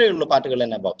 ഇത്രയേ ഉള്ളൂ particle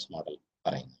in A box model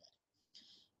പറയുന്നത്.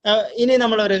 ഇനി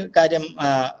നമ്മളൊരു കാര്യം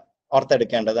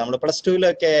ഓർത്തെടുക്കേണ്ടത്, നമ്മൾ പ്ലസ്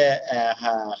ടുവിലൊക്കെ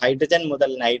ഹൈഡ്രജൻ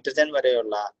മുതൽ നൈട്രജൻ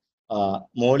വരെയുള്ള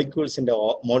മോളിക്യൂൾസിന്റെ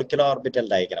മോളിക്കുലർ ഓർബിറ്റൽ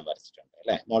ഡയഗ്രാം വരച്ചിട്ടുണ്ട്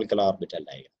അല്ലെ? മോളിക്കുലർ ഓർബിറ്റൽ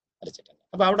ഡയഗ്രാം വരച്ചിട്ടുണ്ട്.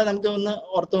 അപ്പൊ അവിടെ നമുക്ക് ഒന്ന്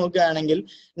ഓർത്ത് നോക്കുകയാണെങ്കിൽ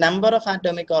നമ്പർ ഓഫ്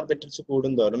ആറ്റോമിക് ഓർബിറ്റൽസ്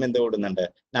കൂടുന്തോറും എന്ത് കൂടുന്നുണ്ട്?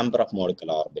 നമ്പർ ഓഫ്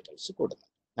മോളിക്കുലർ ഓർബിറ്റൽസ് കൂടുന്നുണ്ട്.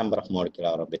 നമ്പർ ഓഫ്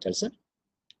മോളിക്കുലർ ഓർബിറ്റൽസ്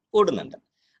കൂടുന്നുണ്ട്.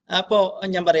 അപ്പോ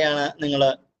ഞാൻ പറയാണ്, നിങ്ങൾ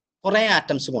കുറെ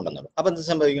ആറ്റംസ് കൊണ്ടുവന്നുള്ളൂ. അപ്പൊ എന്ത്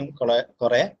സംഭവിക്കും?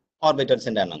 കുറെ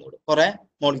ഓർബിറ്റൽസിന്റെ എണ്ണം കൂടും, കുറെ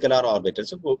മോളിക്കുലർ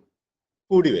ഓർബിറ്റൽസ്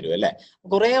കൂടി വരും അല്ലെ?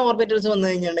 കുറെ ഓർബിറ്റൽസ് വന്നു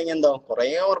കഴിഞ്ഞിട്ടുണ്ടെങ്കിൽ എന്തോ കുറെ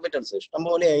ഓർബിറ്റൽസ് ഇഷ്ടം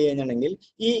പോലെ ആയി കഴിഞ്ഞിട്ടുണ്ടെങ്കിൽ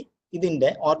ഇതിന്റെ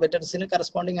ഓർബിറ്റൽസിന്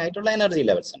കറസ്പോണ്ടിങ് ആയിട്ടുള്ള എനർജി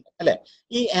ലെവൽസ് ഉണ്ട് അല്ലെ?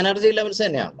 ഈ എനർജി ലെവൽസ്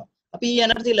തന്നെയാണല്ലോ. അപ്പൊ ഈ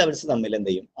എനർജി ലെവൽസ് തമ്മിൽ എന്ത്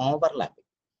ചെയ്യും?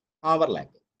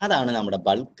 ഓവർലാപ്പിംഗ്. അതാണ് നമ്മുടെ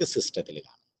ബൾക്ക് സിസ്റ്റത്തിൽ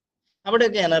കാണുന്നത്.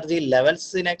 അവിടെയൊക്കെ എനർജി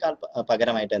ലെവൽസിനേക്കാൾ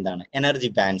പകരമായിട്ട് എന്താണ്? എനർജി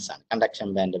ബാൻഡ്സ് ആണ്. Conduction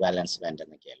band, balance band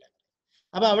എന്നൊക്കെയല്ലേ.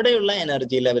 അപ്പൊ അവിടെയുള്ള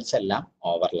എനർജി ലെവൽസ് എല്ലാം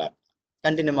overlap,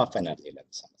 continuum of energy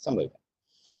levels ആണ് സംഭവിക്കുന്നത്.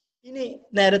 ഇനി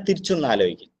നേരെ തിരിച്ചൊന്ന്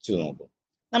ആലോചിച്ചു നോക്കും.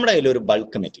 നമ്മുടെ കയ്യിൽ ഒരു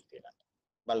ബൾക്ക് മെറ്റീരിയൽ ആണ്,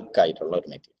 ബൾക്കായിട്ടുള്ള ഒരു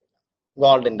മെറ്റീരിയൽ,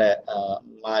 ഗോൾഡിന്റെ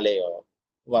മാലയോ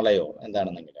വളയോ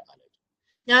എന്താണെന്നെങ്കിലും ആലോചിക്കും.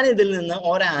 ഞാൻ ഇതിൽ നിന്ന്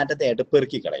ഒരാറ്റത്തെ ആയിട്ട്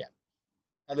പെറുക്കി കളയാം,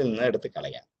 അതിൽ നിന്ന് എടുത്ത്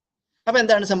കളയാം. അപ്പൊ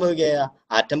എന്താണ് സംഭവിക്കുക?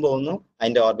 ആറ്റം പോകുന്നു,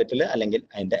 അതിന്റെ ഓർബിറ്റിൽ അല്ലെങ്കിൽ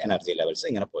അതിന്റെ എനർജി ലെവൽസ്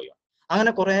ഇങ്ങനെ പോയി.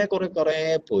 അങ്ങനെ കുറെ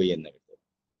പോയി എന്ന് കിട്ടും.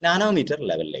 നാനോമീറ്റർ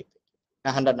ലെവലിലേക്ക്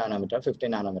 100 നാനോമീറ്റർ, 50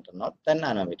 നാനോമീറ്ററിനോ 10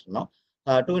 നാനോമീറ്ററിനോ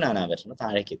 2 നാനോമീറ്ററിനോ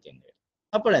താഴേക്ക് എത്തിയെന്ന് വരും.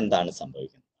 അപ്പോഴെന്താണ്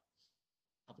സംഭവിക്കുന്നത്?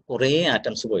 അപ്പൊ കുറെ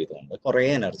ആറ്റംസ് പോയതുകൊണ്ട് കുറെ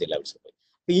എനർജി ലെവൽസ് പോയി.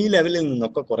 അപ്പൊ ഈ ലെവലിൽ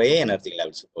നിന്നൊക്കെ കുറെ എനർജി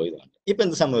ലെവൽസ് പോയതുകൊണ്ട് ഇപ്പൊ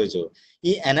എന്ത് സംഭവിച്ചു?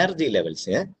 ഈ എനർജി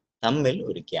ലെവൽസ് തമ്മിൽ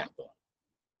ഒരു ഗ്യാപ്പ്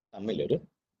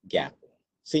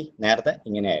സി, നേരത്തെ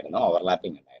ഇങ്ങനെയായിരുന്നു,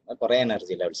 ഓവർലാപ്പിംഗ് ഉണ്ടായിരുന്നു, കുറെ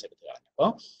എനർജി ലെവൽസ് എടുത്ത് കളഞ്ഞപ്പോ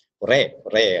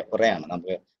കുറെയാണ്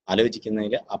നമുക്ക്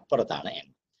ആലോചിക്കുന്നതിൽ അപ്പുറത്താണ്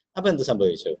എണ്ണം. അപ്പൊ എന്ത്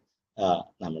സംഭവിച്ചു?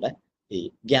 നമ്മുടെ ഈ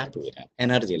ഗ്യാപ്പ് വരാൻ,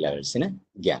 എനർജി ലെവൽസിന്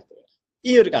ഗ്യാപ്പ് വരാൻ.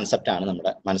 ഈ ഒരു കൺസെപ്റ്റാണ്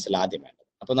നമ്മുടെ മനസ്സിൽ ആദ്യം വേണ്ടത്.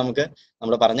 അപ്പൊ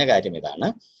നമ്മൾ പറഞ്ഞ കാര്യം ഇതാണ്,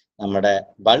 നമ്മുടെ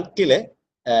ബൾക്കില്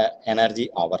എനർജി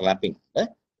ഓവർലാപ്പിംഗ് ഉണ്ട്,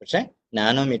 പക്ഷെ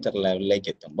നാനോമീറ്റർ ലെവലിലേക്ക്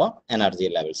എത്തുമ്പോൾ എനർജി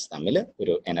ലെവൽസ് തമ്മിൽ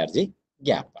ഒരു എനർജി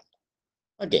ഗ്യാപ്പ് ഉണ്ട്.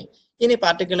 ഓക്കെ, ഇനി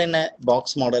പാർട്ടിക്കിൾ ഇൻ എ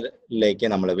ബോക്സ് മോഡലിലേക്ക്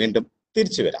നമ്മൾ വീണ്ടും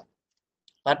തിരിച്ചു വരാം.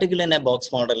 പാർട്ടിക്കിൾ ഇൻ എ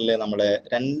ബോക്സ് മോഡലിൽ നമ്മൾ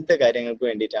രണ്ട് കാര്യങ്ങൾക്ക്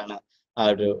വേണ്ടിയിട്ടാണ് ആ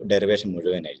ഒരു ഡെറിവേഷൻ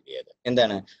മുഴുവൻ എഴുതിയത്.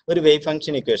 എന്താണ്? ഒരു വേവ്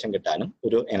ഫംഗ്ഷൻ ഇക്വേഷൻ കിട്ടാനും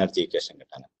ഒരു എനർജി ഇക്വേഷൻ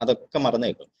കിട്ടാനും. അതൊക്കെ മറന്നു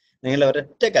വെക്കും. നിങ്ങൾ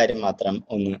ഒരൊറ്റ കാര്യം മാത്രം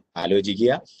ഒന്ന്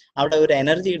ആലോചിക്കുക. അവിടെ ഒരു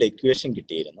എനർജിയുടെ ഇക്വേഷൻ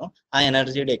കിട്ടിയിരുന്നു. ആ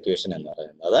എനർജിയുടെ ഇക്വേഷൻ എന്ന്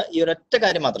പറയുന്നത് ഈ ഒരൊറ്റ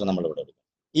കാര്യം മാത്രം നമ്മൾ ഇവിടെ എടുക്കും.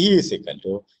 E =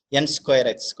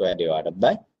 n²h² divided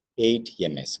by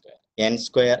 8ma².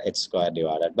 n²h²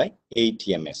 divided by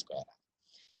 8ma².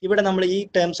 ഇവിടെ നമ്മൾ ഈ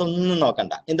ടേംസ് ഒന്നും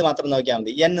നോക്കണ്ട, എന്ത് മാത്രം നോക്കിയാൽ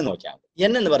മതി? n നോക്കിയാൽ മതി.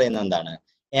 n എന്ന് പറയുന്നത് എന്താണ്?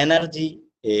 എനർജി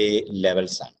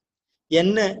ലെവൽസ് ആണ്.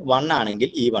 n 1 ആണെങ്കിൽ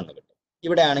E1 കിട്ടും,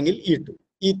 ഇവിടെ ആണെങ്കിൽ E2,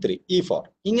 E3, E4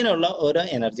 ഇങ്ങനെയുള്ള ഓരോ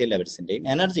എനർജി ലെവൽസിന്റെയും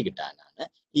എനർജി കിട്ടാനാണ്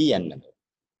ഈ n എന്ന്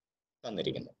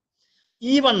തന്നിരിക്കുന്നത്.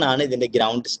 E1 ആണ് ഇതിന്റെ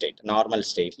ഗ്രൗണ്ട് സ്റ്റേറ്റ്. നോർമൽ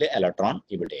സ്റ്റേറ്റിൽ ഇലക്ട്രോൺ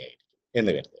ഇവിടെ ആയിരിക്കും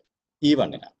എന്ന് കരുതുക.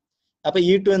 E1 ആണ്. അപ്പൊ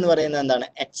E2 എന്ന് പറയുന്നത് എന്താണ്?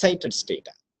 എക്സൈറ്റഡ് സ്റ്റേറ്റ്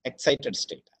ആണ്. എക്സൈറ്റഡ്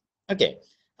സ്റ്റേറ്റ് ആണ്. ഓക്കെ.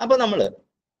 അപ്പൊ നമ്മൾ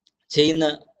ചെയ്യുന്ന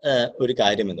ഒരു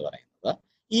കാര്യം എന്ന് പറയുന്നത്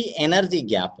ഈ എനർജി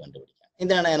ഗ്യാപ്പ് കണ്ടുപിടിക്കുക.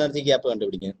 എന്താണ് എനർജി ഗ്യാപ്പ്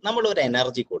കണ്ടുപിടിക്കുന്നത്? നമ്മൾ ഒരു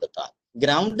എനർജി കൊടുത്താൽ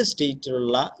ഗ്രൗണ്ട്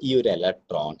സ്റ്റേറ്റിലുള്ള ഈ ഒരു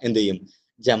ഇലക്ട്രോൺ എന്ത് ചെയ്യും?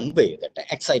 ജമ്പ് ചെയ്തിട്ട്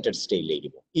എക്സൈറ്റഡ് സ്റ്റേറ്റിലേക്ക്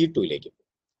പോകും, E2ലേക്ക് പോകും.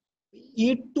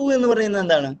 E2 എന്ന് പറയുന്നത്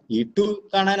എന്താണ്? E2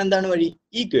 കാണാൻ എന്താണ് വഴി?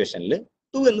 ഇക്വേഷനിൽ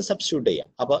 2 എന്ന് സബ്സ്റ്റിറ്റ്യൂട്ട് ചെയ്യാം.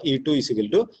 അപ്പൊ E2 =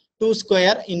 2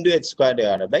 സ്ക്വയർ ×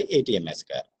 h² /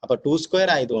 8m². അപ്പൊ 2 സ്ക്വയർ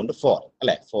ആയതുകൊണ്ട് 4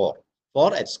 അല്ലെ? 4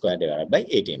 h² /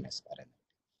 8m².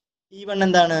 E1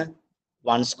 എന്താണ്?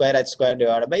 1 സ്ക്വയർ h²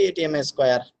 /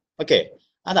 8m². ഓക്കെ,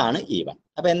 അതാണ് E1.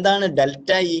 അപ്പൊ എന്താണ്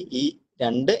ഡെൽറ്റ ഇ? ഈ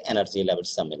രണ്ട് എനർജി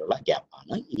ലെവൽസ് തമ്മിലുള്ള ഗ്യാപ്പ്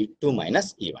ആണ് E2 -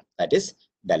 E1. That is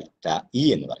delta E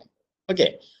എന്ന് പറയുന്നത്. ഓക്കെ,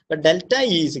 അപ്പൊ delta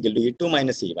E = E2 -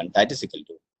 E1. That is =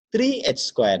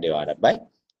 3h² /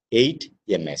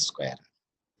 8ma².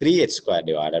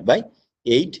 3h² /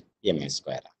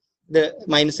 8ma². ഇത്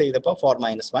മൈനസ് ചെയ്തപ്പോൾ 4 -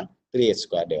 1 3h²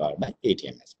 /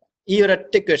 8ma². ഈ ഒരു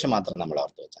ഒറ്റ ഇക്വേഷൻ മാത്രം നമ്മൾ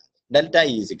ഓർത്ത് വെച്ചാൽ ഡെൽറ്റ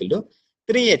ഇ =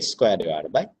 3h²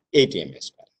 / 8ma².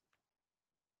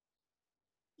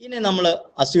 ഇനി നമ്മൾ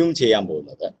അസ്യൂം ചെയ്യാൻ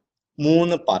പോകുന്നത്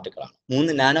 3 പാർട്ടിക്കിളാണ്,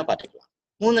 3 നാനോ പാർട്ടിക്കിളാണ്.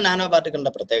 3 നാനോ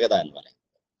പാർട്ടിക്കിളിന്റെ പ്രത്യേകത എന്ന് പറയുന്നത്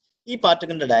ഈ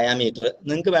പാർട്ടിക്കിളിന്റെ ഡയാമീറ്റർ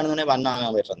നിങ്ങൾക്ക് വേണമെന്നുണ്ടെങ്കിൽ 1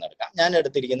 നാനോമീറ്റർ എന്ന് എടുക്കാം. ഞാൻ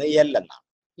എടുത്തിരിക്കുന്നത് L എന്നാണ്.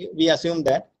 V assume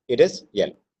that it is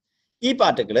L. ഈ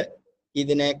പാർട്ടിക്കിള്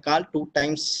ഇതിനേക്കാൾ 2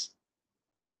 ടൈംസ്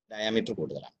ഡയാമീറ്റർ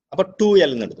കൂടുതലാണ്. അപ്പൊ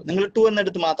 2L എന്ന് എടുത്തു. നിങ്ങൾ 2 എന്ന്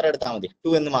എടുത്ത് മാത്രം എടുത്താൽ മതി.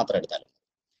 2 എന്ന് മാത്രം എടുത്താലും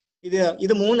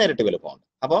ഇത് 3 ഇരട്ടി വലുപ്പമുണ്ട്.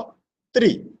 അപ്പോ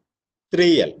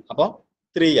 3L. അപ്പോ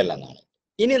 3L എന്നാണ്.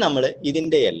 ഇനി നമ്മൾ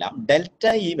ഇതിന്റെ എല്ലാം ഡെൽറ്റ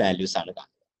ഇ വാല്യൂസ് ആണ് കാണുന്നത്.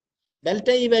 ഡെൽറ്റ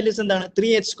ഇ വാല്യൂസ് എന്താണ്?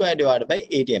 3h² /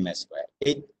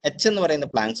 8ma². h എന്ന്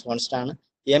പറയുന്നത് പ്ലാങ്ക്സ് കോൺസ്റ്റന്റ് ആണ്,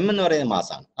 m എന്ന് പറയുന്നത്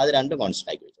മാസ് ആണ്. അത് രണ്ടും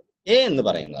കോൺസ്റ്റന്റ് ആക്കി വെച്ചു. a എന്ന്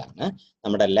പറയുന്നതാണ്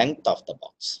നമ്മുടെ ലെങ്ത് ഓഫ് ദ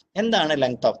ബോക്സ്. എന്താണ്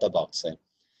ലെങ്ത് ഓഫ് ദ ബോക്സ്?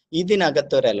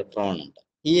 ഇതിനകത്ത് ഒരു ഇലക്ട്രോൺ ഉണ്ട്.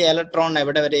 ഈ ഇലക്ട്രോൺ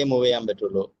എവിടെ വരെ മൂവ് ചെയ്യാൻ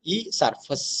പറ്റുള്ളൂ? ഈ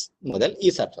സർഫസ് മുതൽ ഈ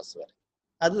സർഫസ് വരെ.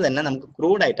 അത് തന്നെ നമുക്ക്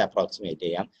ക്രൂഡ് ആയിട്ട് അപ്രോക്സിമേറ്റ്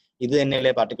ചെയ്യാം. ഇത്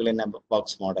തന്നെയല്ലേ പാർട്ടിക്കിളിന്റെ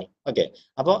ബോക്സ് മോഡൽ. ഓക്കെ,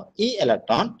 അപ്പോൾ ഈ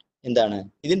ഇലക്ട്രോൺ എന്താണ്?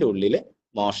 ഇതിന്റെ ഉള്ളിൽ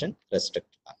മോഷൻ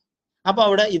റെസ്ട്രിക്റ്റഡ് ആണ്. അപ്പൊ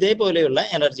അവിടെ ഇതേപോലെയുള്ള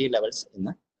എനർജി ലെവൽസ്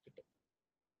ഇന്ന് കിട്ടും.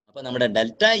 അപ്പൊ നമ്മുടെ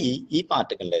ഡെൽറ്റ ഇ ഈ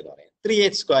പാർട്ടിക്കിളിന്റെ എന്ന് പറയുന്നത്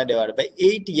 3h² /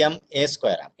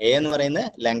 8ma² ആണ്. a എന്ന് പറയുന്നത്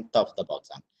ലെങ്ത് ഓഫ് ദ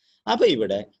ബോക്സ് ആണ്. അപ്പൊ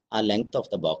ഇവിടെ ആ ലെങ്ത് ഓഫ്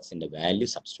ദ ബോക്സിന്റെ വാല്യൂ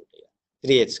സബ്സ്റ്റിറ്റ്യൂട്ട് ചെയ്യുക.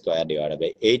 3h² /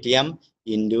 8m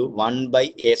 ×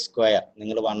 1/a².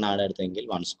 നിങ്ങൾ 1 ആണ് എടുത്തെങ്കിൽ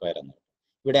 1² എന്ന് കിട്ടും.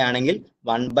 ഇവിടെ ആണെങ്കിൽ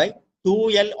 1/2l².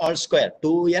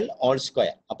 2l².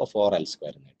 അപ്പൊ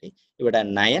 4l² എന്ന് കിട്ടി. ഇവിടെ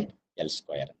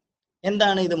 9l².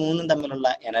 എന്താണ് ഇത് മൂന്നും തമ്മിലുള്ള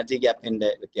എനർജി ഗ്യാപ്പിന്റെ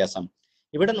വ്യത്യാസം?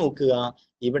 ഇവിടെ നോക്കുക,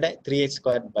 ഇവിടെ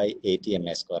 3h² /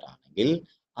 8ma² ആണെങ്കിൽ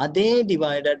അതേ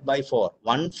ഡിവൈഡഡ് ബൈ 4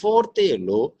 1/4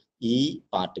 ഉള്ളൂ ഈ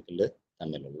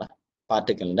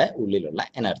പാർട്ടിക്കിളിന്റെ ഉള്ളിലുള്ള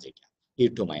എനർജി ഗ്യാപ്പ്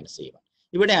E2 - E1.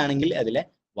 ഇവിടെ ആണെങ്കിൽ അതിലെ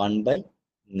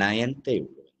 1/9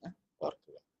 ഉള്ളൂ എന്ന്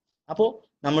ഓർക്കുക. അപ്പോൾ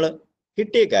നമ്മൾ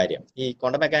കിട്ടിയ കാര്യം, ഈ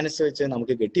ക്വാണ്ടം മെക്കാനിക്സ് വെച്ച്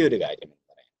നമുക്ക് കിട്ടിയ ഒരു കാര്യം എന്ന്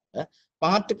പറയുന്നത്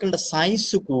പാർട്ടിക്കിളിന്റെ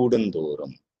സൈസ്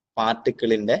കൂടുന്തോറും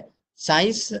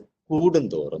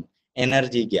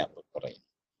എനർജി ഗ്യാപ്പ് കുറയും.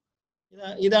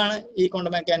 ഇതാണ് ഈ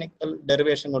ക്വാണ്ടം മെക്കാനിക്കൽ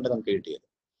ഡെറിവേഷൻ കൊണ്ട് നമുക്ക് കിട്ടിയത്.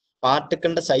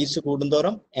 പാർട്ടിക്കിളിന്റെ സൈസ്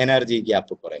കൂടുന്തോറും എനർജി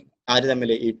ഗ്യാപ്പ് കുറയും. ആര്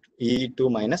തമ്മിൽ? E2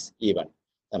 - E1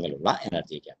 തമ്മിലുള്ള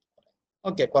എനർജി ഗ്യാപ്പ് കുറയും.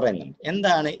 ഓക്കെ, കുറയുന്നുണ്ട്.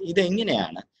 എന്താണ് ഇത്?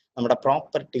 എങ്ങനെയാണ് നമ്മുടെ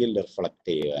പ്രോപ്പർട്ടിയിൽ റിഫ്ലക്ട്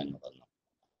ചെയ്യുക എന്നുള്ളത്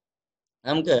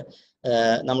നമുക്ക്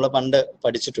നമ്മൾ പണ്ട്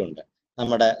പഠിച്ചിട്ടുണ്ട്.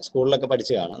 നമ്മുടെ സ്കൂളിലൊക്കെ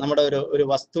പഠിച്ചു കാണാം. നമ്മുടെ ഒരു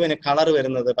വസ്തുവിന് കളർ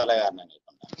വരുന്നത് പല കാരണങ്ങൾ കൊണ്ടാണ്.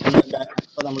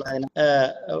 ഇപ്പൊ നമ്മൾ അതിന്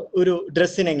ഒരു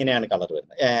ഡ്രസ്സിന് എങ്ങനെയാണ് കളർ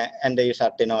വരുന്നത്? എൻ്റെ ഈ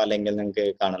ഷർട്ടിനോ അല്ലെങ്കിൽ നിങ്ങൾക്ക്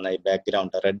കാണുന്ന ഈ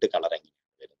ബാക്ക്ഗ്രൗണ്ട് റെഡ് കളർ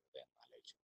എങ്ങനെയാണ് വരുന്നത് എന്ന്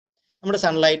ആലോചിച്ചു. നമ്മുടെ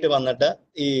സൺലൈറ്റ് വന്നിട്ട്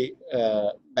ഈ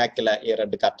ബാക്കിലെ ഈ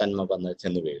റെഡ് കർട്ടന്മ വന്ന്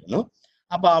ചെന്ന് വീഴുന്നു.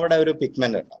 അപ്പൊ അവിടെ ഒരു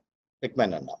പിഗ്മെന്റ് ഉണ്ടാവും.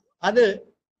 അത്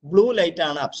ബ്ലൂ ലൈറ്റ്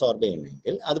ആണ് അബ്സോർബ്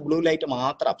ചെയ്യുന്നതെങ്കിൽ അത് ബ്ലൂ ലൈറ്റ്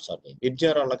മാത്രം അബ്സോർബ് ചെയ്യും,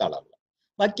 വിബ്ജിയറുള്ള കളറിൽ.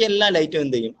 ബാക്കി എല്ലാ ലൈറ്റും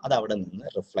എന്ത് ചെയ്യും? അത് അവിടെ നിന്ന്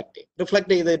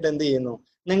റിഫ്ലക്ട് ചെയ്തിട്ട് എന്ത് ചെയ്യുന്നു?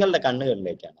 നിങ്ങളുടെ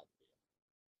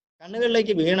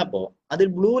കണ്ണുകളിലേക്ക് വീണപ്പോൾ അതിൽ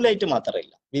ബ്ലൂ ലൈറ്റ്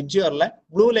മാത്രമില്ല, വിബ്ജിയറിലെ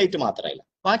ബ്ലൂ ലൈറ്റ് മാത്രമില്ല,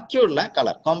 ബാക്കിയുള്ള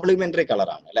കളർ കോംപ്ലിമെന്ററി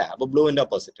കളറാണ് അല്ലെ? അപ്പൊ ബ്ലൂവിന്റെ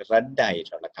ഓപ്പോസിറ്റ് റെഡ്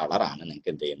ആയിട്ടുള്ള കളറാണ്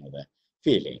നിങ്ങൾക്ക് എന്ത് ചെയ്യുന്നത്?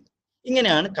 ഫീൽ ചെയ്യുന്നത്.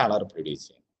 ഇങ്ങനെയാണ് കളർ പ്രൊഡ്യൂസ്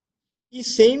ചെയ്യുന്നത്. ഈ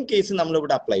സെയിം കേസ് നമ്മൾ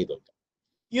ഇവിടെ അപ്ലൈ ചെയ്ത് നോക്കാം.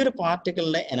 ഈ ഒരു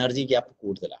പാർട്ടിക്കിളിന്റെ എനർജി ഗ്യാപ്പ്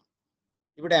കൂടുതലാണ്,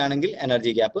 ഇവിടെ ആണെങ്കിൽ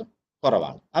എനർജി ഗ്യാപ്പ്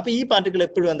കുറവാണ്. അപ്പൊ ഈ പാർട്ടിക്കിൾ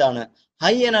എപ്പോഴും എന്താണ്?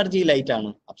 ഹൈ എനർജി ലൈറ്റ് ആണ്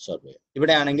അബ്സോർബ് ചെയ്യുക.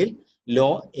 ഇവിടെ ആണെങ്കിൽ ലോ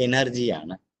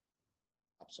എനർജിയാണ്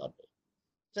അബ്സോർബ് ചെയ്യുക.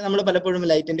 പക്ഷെ നമ്മൾ പലപ്പോഴും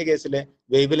ലൈറ്റിന്റെ കേസിൽ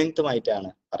വേവ് ലെങ്ത്തുമായിട്ടാണ്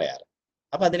പറയാറ്.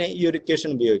 അപ്പൊ അതിനെ ഈ ഒരു ഇക്വേഷൻ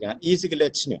ഉപയോഗിക്കണം. E =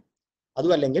 hν.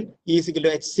 അതും അല്ലെങ്കിൽ E =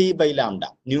 hc/λ, ν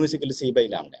 = c/λ.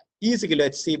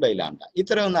 𝐸=hc/λ.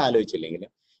 ഇത്രയൊന്നും ആലോചിച്ചില്ലെങ്കിൽ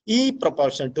E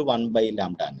പ്രൊപ്പോർഷണൽ ടു 1/λ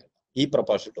ആണ്. E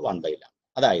proportional to 1/λ.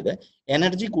 അതായത്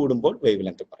എനർജി കൂടുമ്പോൾ വേവ്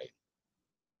ലെങ്ത് കുറയും,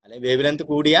 അല്ലെങ്കിൽ വേവ് ലെങ്ത്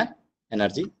കൂടിയാൽ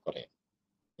എനർജി കുറയും.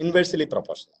 Inversely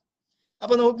proportional.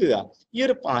 അപ്പൊ നോക്കുക, ഈ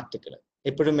ഒരു പാർട്ടിക്കിൾ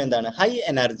എപ്പോഴും എന്താണ്, ഹൈ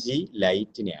എനർജി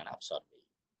ലൈറ്റിനെയാണ് അബ്സോർബ്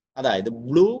ചെയ്യുന്നത്. അതായത്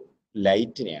ബ്ലൂ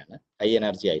ലൈറ്റിനെയാണ്, ഹൈ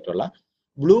എനർജി ആയിട്ടുള്ള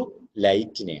ബ്ലൂ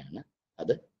ലൈറ്റിനെയാണ്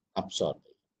അത് അബ്സോർബ്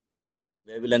ചെയ്യുന്നത്.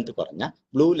 വേവ് ലെങ്ത് കുറഞ്ഞ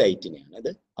ബ്ലൂ ലൈറ്റിനെയാണ്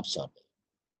ഇത് അബ്സോർബ് ചെയ്യുന്നത്.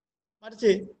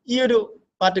 മറിച്ച് ഈ ഒരു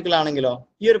പാർട്ടിക്കിൾ ആണെങ്കിലോ,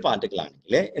 ഈ ഒരു പാർട്ടിക്കിൾ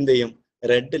ആണെങ്കിൽ എന്ത് ചെയ്യും,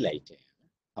 റെഡ് ലൈറ്റിനെയാണ്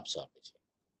അബ്സോർബ് ചെയ്യുന്നത്.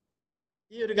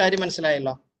 ഈ ഒരു കാര്യം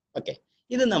മനസ്സിലായല്ലോ? ഓക്കെ,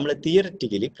 ഇത് നമ്മൾ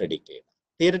തിയററ്റിക്കലി പ്രെഡിക്റ്റ് ചെയ്തു.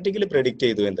 തിയററ്റിക്കലി പ്രെഡിക്റ്റ്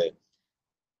ചെയ്തു എന്ത്,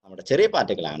 നമ്മുടെ ചെറിയ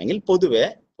പാർട്ടിക്കിൾ ആണെങ്കിൽ പൊതുവെ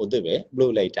ബ്ലൂ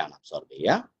ലൈറ്റ് ആണ് അബ്സോർബ്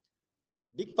ചെയ്യുക.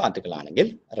 ബിഗ് പാർട്ടിക്കിൾ ആണെങ്കിൽ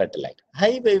red light.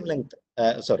 High wave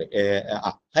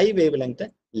length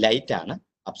light ആണ്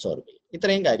അബ്സോർബ് ചെയ്യുക.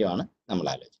 ഇത്രയും കാര്യമാണ് നമ്മൾ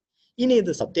ആലോചിച്ചത്. ഇനി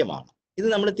ഇത് സത്യമാണ്, ഇത്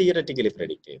നമ്മൾ തിയററ്റിക്കലി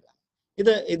പ്രെഡിക്റ്റ് ചെയ്തതാണ്.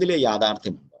 ഇതിൽ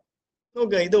യാഥാർത്ഥ്യമുണ്ടോ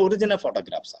നോക്കുക. ഇത് ഒറിജിനൽ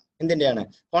ഫോട്ടോഗ്രാഫ്സ് ആണ്. എന്തിൻ്റെയാണ്?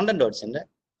 ക്വാണ്ടം ഡോട്ട്സിന്റെ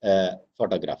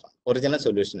ഫോട്ടോഗ്രാഫാണ്. ഒറിജിനൽ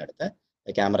സൊല്യൂഷൻ എടുത്ത്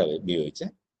ക്യാമറ ഉപയോഗിച്ച്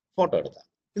ഫോട്ടോ എടുത്താണ്.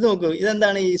 ഇത് നോക്കൂ,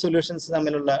 ഇതെന്താണ് ഈ സൊല്യൂഷൻസ്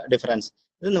തമ്മിലുള്ള ഡിഫറൻസ്?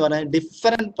 ഇതെന്ന് പറഞ്ഞാൽ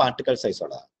ഡിഫറെന്റ് പാർട്ടിക്കൽ സൈസ്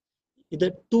ഉള്ളതാണ്. ഇത്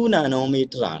 2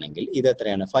 നാനോമീറ്റർ ആണെങ്കിൽ ഇത്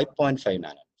എത്രയാണ്? 5.5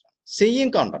 നാനോമീറ്റർ ആണ്. സെയിം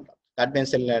കോണ്ടന്റ് കാഡ്മിയം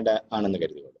ആണെന്ന്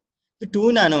കരുതിയുള്ളൂ. ഇത് 2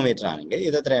 നാനോമീറ്റർ ആണെങ്കിൽ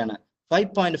ഇത് എത്രയാണ്?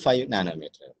 5.5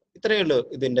 നാനോമീറ്റർ. ഇത്രയേ ഉള്ളൂ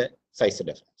ഇതിന്റെ സൈസ്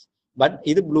ഡിഫറൻസ്. ബട്ട്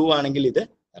ഇത് ബ്ലൂ ആണെങ്കിൽ ഇത്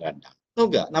റെഡ് ആണ്.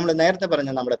 നോക്കുക, നമ്മൾ നേരത്തെ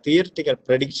പറഞ്ഞ നമ്മുടെ തിയറിറ്റിക്കൽ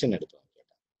പ്രഡിക്ഷൻ എടുത്തു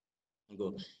നോക്കൂ.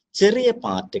 ചെറിയ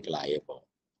പാർട്ടിക്കിൾ ആയപ്പോൾ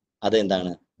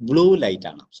അതെന്താണ്? ബ്ലൂ ലൈറ്റ്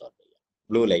ആണ് അബ്സോർബ് ചെയ്യുക.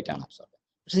 ബ്ലൂ ലൈറ്റ് ആണ് അബ്സോർബ് ചെയ്യുക.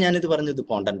 പക്ഷെ ഞാനിത് പറഞ്ഞത്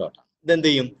ക്വാണ്ടം ഡോട്ടാണ്. ഇതെന്ത്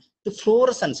ചെയ്യും? ഇത്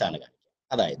ഫ്ലോറസൻസ് ആണ് കാണിക്കുക.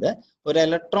 അതായത് ഒരു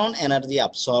ഇലക്ട്രോൺ എനർജി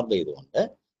അബ്സോർബ് ചെയ്തുകൊണ്ട്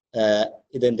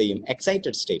ഇതെന്ത് ചെയ്യും?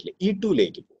 എക്സൈറ്റഡ് സ്റ്റേറ്റിൽ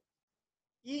E2ലേക്ക് പോകും.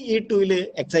 ഈ E2ൽ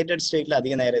എക്സൈറ്റഡ് സ്റ്റേറ്റിൽ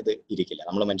അധികം നേരം ഇത് ഇരിക്കില്ല.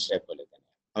 നമ്മൾ മനുഷ്യരെ പോലെ തന്നെ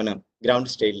അവന് ഗ്രൗണ്ട്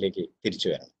സ്റ്റേറ്റിലേക്ക് തിരിച്ചു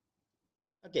വരണം.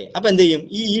 ഓക്കെ, അപ്പൊ എന്ത് ചെയ്യും?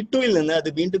 ഈ E2ൽ നിന്ന് അത്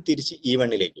വീണ്ടും തിരിച്ച്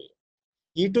E1ലേക്ക് വരും.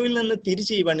 E2ൽ നിന്ന്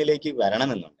തിരിച്ച് E1ലേക്ക്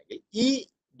വരണമെന്നുണ്ടെങ്കിൽ ഈ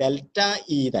ഡെൽറ്റ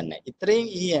ഇ തന്നെ, ഇത്രയും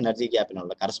ഈ എനർജി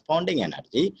ഗ്യാപ്പിനുള്ള കറസ്പോണ്ടിങ്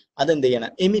എനർജി അതെന്ത്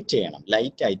ചെയ്യണം? എമിറ്റ് ചെയ്യണം.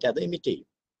 ലൈറ്റ് ആയിട്ട് അത് എമിറ്റ്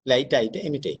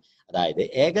ചെയ്യും. അതായത്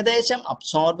ഏകദേശം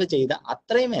അബ്സോർബ് ചെയ്ത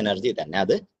അത്രയും എനർജി തന്നെ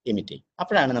അത് എമിറ്റ് ചെയ്യും.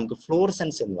 അപ്പോഴാണ് നമുക്ക്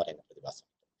ഫ്ലോറസൻസ് എന്ന് പറയുന്ന പ്രതിഭാസം.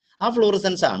 ആ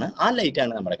ഫ്ലോറസൻസ് ആണ്, ആ ലൈറ്റ്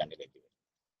ആണ് നമ്മുടെ കണ്ണിലേക്ക് വരുന്നത്.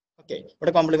 ഓക്കെ,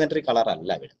 ഇവിടെ കോംപ്ലിമെന്ററി കളർ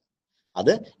അല്ല വരുന്നത്,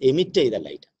 അത് എമിറ്റ് ചെയ്ത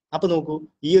ലൈറ്റ്. അപ്പൊ നോക്കൂ,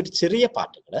 ഈ ഒരു ചെറിയ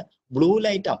പാർട്ടിക്കിൾ ബ്ലൂ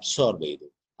ലൈറ്റ് അബ്സോർബ് ചെയ്തു,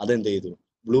 അതെന്ത് ചെയ്തു?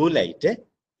 ബ്ലൂ ലൈറ്റ്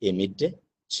എമിറ്റ്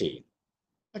ചെയ്യും.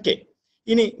 ഓക്കെ,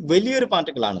 ഇനി വലിയൊരു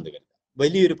പാർട്ടിക്കിൾ ആണെന്ന് കരുതുക.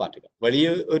 വലിയൊരു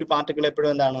പാർട്ടിക്കിൾ എപ്പോഴും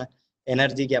എന്താണ്?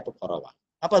 എനർജി ഗ്യാപ്പ് കുറവാണ്.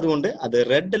 അപ്പൊ അതുകൊണ്ട് അത്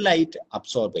റെഡ് ലൈറ്റ്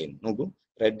അബ്സോർബ് ചെയ്യുന്നു. നോക്കൂ,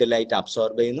 റെഡ് ലൈറ്റ്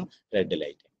അബ്സോർബ് ചെയ്യുന്നു, റെഡ്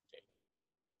ലൈറ്റ്.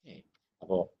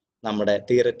 അപ്പോ നമ്മുടെ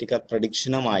തിയററ്റിക്കൽ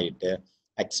പ്രഡിക്ഷനുമായിട്ട്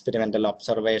എക്സ്പെരിമെന്റൽ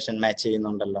ഒബ്സർവേഷൻ മാച്ച്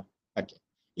ചെയ്യുന്നുണ്ടല്ലോ. ഓക്കെ,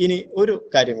 ഇനി ഒരു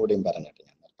കാര്യം കൂടിയും പറഞ്ഞിട്ട്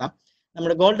ഞാൻ നിർത്താം.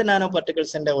 നമ്മുടെ ഗോൾഡ് നാനോ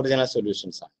പാർട്ടിക്കിൾസിന്റെ ഒറിജിനൽ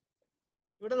സൊല്യൂഷൻസ് ആണ്.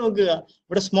 ഇവിടെ നോക്കുക,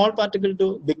 ഇവിടെ small particle to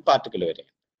big particle വരെ.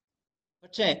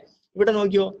 പക്ഷേ ഇവിടെ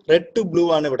നോക്കിയോ, റെഡ് ടു ബ്ലൂ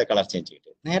ആണ് ഇവിടെ കളർ ചേഞ്ച്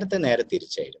ചെയ്തത്. നേരെ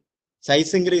തിരിച്ചായിരുന്നു.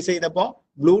 സൈസ് ഇൻക്രീസ് ചെയ്തപ്പോൾ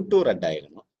ബ്ലൂ ടു റെഡ്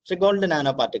ആയിരുന്നു. പക്ഷെ ഗോൾഡ്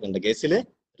നാനോ പാർട്ടിക്കിളിന്റെ കേസിൽ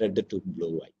റെഡ് ടു ബ്ലൂ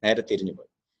ആയി, നേരെ തിരിഞ്ഞു പോയി.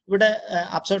 ഇവിടെ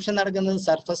അബ്സോർപ്ഷൻ നടക്കുന്നത്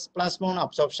സർഫസ് പ്ലാസ്മോൺ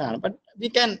അബ്സോർപ്ഷൻ ആണ്. But we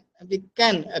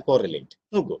can correlate.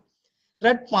 നോക്കൂ,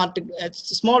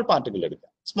 സ്മോൾ പാർട്ടിക്കിൾ എടുക്കുക.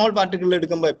 സ്മോൾ പാർട്ടിക്കിൾ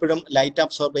എടുക്കുമ്പോൾ എപ്പോഴും ലൈറ്റ്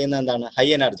അബ്സോർബ് ചെയ്യുന്നത് എന്താണ്? ഹൈ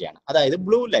എനർജിയാണ്. അതായത്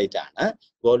ബ്ലൂ ലൈറ്റ് ആണ്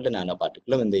ഗോൾഡ് നാനോ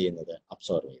പാർട്ടിക്കിളും എന്ത് ചെയ്യുന്നത്?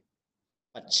 അബ്സോർബ് ചെയ്യുന്നത്.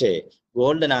 പക്ഷേ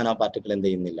ഗോൾഡ് നാനോ പാർട്ടിക്കിൾ എന്ത്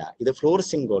ചെയ്യുന്നില്ല? ഇത്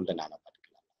ഫ്ലോറസിങ് ഗോൾഡ് നാനോ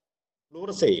പാർട്ടിക്കിൾ ആണ്,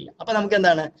 ഫ്ലോറസ് ചെയ്യില്ല. അപ്പൊ നമുക്ക്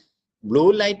എന്താണ്? ബ്ലൂ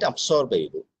ലൈറ്റ് അബ്സോർബ്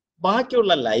ചെയ്തു,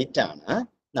 ബാക്കിയുള്ള ലൈറ്റ് ആണ്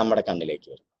നമ്മുടെ കണ്ണിലേക്ക്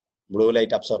വരുന്നത്. ബ്ലൂ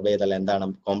ലൈറ്റ് അബ്സോർബ് ചെയ്താൽ എന്താണ്?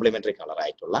 കോംപ്ലിമെന്ററി കളർ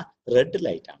ആയിട്ടുള്ള റെഡ്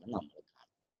ലൈറ്റ് ആണ് നമ്മൾ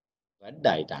കാണുന്നത്. റെഡ്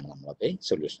ആയിട്ടാണ് നമ്മളത്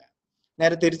സൊല്യൂഷൻ.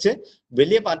 നേരെ തിരിച്ച്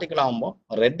വലിയ പാർട്ടിക്കിൾ ആകുമ്പോൾ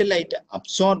റെഡ് ലൈറ്റ്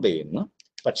അബ്സോർബ് ചെയ്യുന്നു,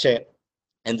 പക്ഷേ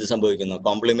എന്ത് സംഭവിക്കുന്നു?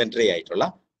 കോംപ്ലിമെന്ററി ആയിട്ടുള്ള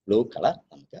ബ്ലൂ കളർ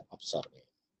നമുക്ക് അബ്സോർബ് ചെയ്യും.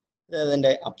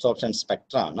 ഇതിന്റെ അബ്സോർപ്ഷൻ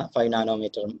സ്പെക്ട്ര ആണ്. 5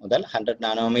 നാനോമീറ്റർ മുതൽ 100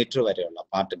 നാനോമീറ്റർ വരെയുള്ള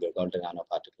പാർട്ടിക്കിൾ, ഗോൾഡ് നാനോ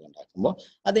പാർട്ടിക്കിൾ ഉണ്ടാക്കുമ്പോൾ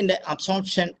അതിന്റെ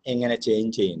അബ്സോർപ്ഷൻ എങ്ങനെ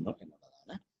ചേഞ്ച് ചെയ്യുന്നു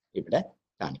എന്നുള്ളതാണ് ഇവിടെ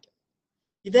കാണിക്കുന്നത്.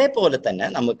 ഇതേപോലെ തന്നെ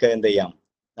നമുക്ക് എന്ത് ചെയ്യാം?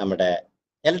 നമ്മുടെ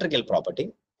ഇലക്ട്രിക്കൽ പ്രോപ്പർട്ടി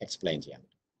എക്സ്പ്ലെയിൻ ചെയ്യാൻ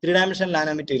പറ്റും. 3 ഡയമെൻഷണൽ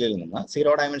നാനോ മെറ്റീരിയലിൽ നിന്ന്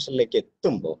 0 ഡയമെൻഷനിലേക്ക്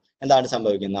എത്തുമ്പോൾ എന്താണ്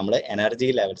സംഭവിക്കുന്നത്? നമ്മൾ എനർജി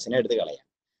ലെവൽസിനെ എടുത്ത് കളയാം.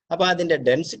 അപ്പൊ അതിന്റെ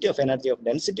ഡെൻസിറ്റി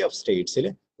ഓഫ് സ്റ്റേറ്റ്സിൽ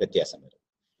വ്യത്യാസം വരും.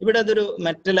 ഇവിടെ അതൊരു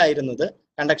മെറ്റൽ ആയിരുന്നത്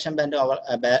കണ്ടക്ഷൻ ബാൻഡ്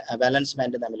ബാലൻസ്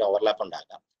ബാൻഡ് തമ്മിൽ ഓവർലാപ്പ്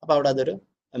ഉണ്ടാക്കാം. അപ്പൊ അവിടെ അതൊരു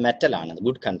മെറ്റൽ ആണ്,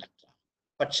 ഗുഡ് കണ്ടക്ടർ ആണ്.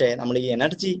 പക്ഷേ നമ്മൾ ഈ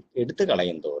എനർജി എടുത്തു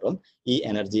കളയും തോറും ഈ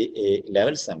എനർജി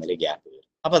ലെവൽസ് തമ്മിൽ ഗ്യാപ്പ് വരും.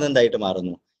 അപ്പൊ അതെന്തായിട്ട്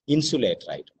മാറുന്നു? ഇൻസുലേറ്റർ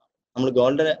ആയിട്ട് മാറും. നമ്മൾ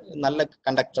ഗോൾഡ് നല്ല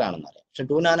കണ്ടക്ടർ ആണെന്ന് അറിയാം, പക്ഷെ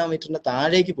 2 നാനോമീറ്ററിന്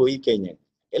താഴേക്ക് പോയി കഴിഞ്ഞാൽ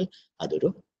അതൊരു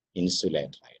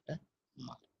ഇൻസുലേറ്റർ ആയിട്ട്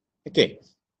മാറും. ഓക്കെ,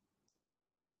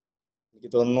 എനിക്ക്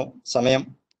തോന്നുന്നു സമയം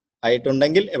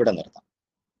ആയിട്ടുണ്ടെങ്കിൽ ഇവിടെ നിർത്താം.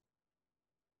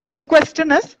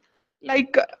 question is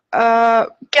like,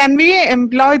 can we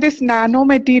employ these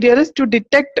nanomaterials to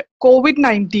detect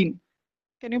COVID-19?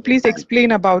 Can you please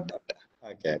explain about that?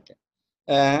 Okay, okay.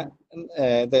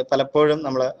 ഇത് പലപ്പോഴും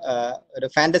നമ്മൾ ഒരു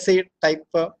ഫാന്റസി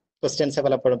ടൈപ്പ് ക്വസ്റ്റ്യൻസ്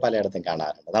പലപ്പോഴും പലയിടത്തും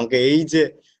കാണാറുണ്ട്. നമുക്ക് ഏജ്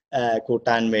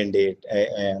കൂട്ടാൻ വേണ്ടി,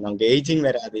 നമുക്ക് ഏജിങ്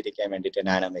വരാതിരിക്കാൻ വേണ്ടിയിട്ട്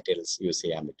നാനോ മെറ്റീരിയൽസ് യൂസ്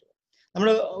ചെയ്യാൻ പറ്റും. നമ്മൾ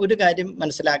ഒരു കാര്യം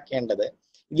മനസ്സിലാക്കേണ്ടത്,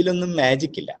 ഇതിലൊന്നും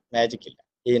മാജിക് ഇല്ല.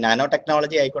 ഈ നാനോ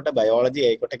ടെക്നോളജി ആയിക്കോട്ടെ, ബയോളജി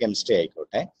ആയിക്കോട്ടെ, കെമിസ്ട്രി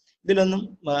ആയിക്കോട്ടെ, ഇതിലൊന്നും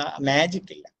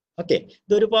മാജിക് ഇല്ല. ഓക്കെ,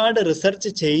 ഇത് ഒരുപാട് റിസർച്ച്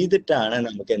ചെയ്തിട്ടാണ്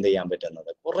നമുക്ക് എന്ത് ചെയ്യാൻ പറ്റുന്നത്.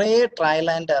 കുറേ ട്രയൽ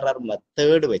ആൻഡ് എറർ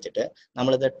മെത്തേഡ് വെച്ചിട്ട്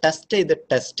നമ്മളിത് ടെസ്റ്റ്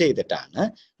ചെയ്തിട്ടാണ്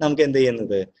നമുക്ക് എന്ത്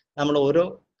ചെയ്യുന്നത്, നമ്മൾ ഓരോ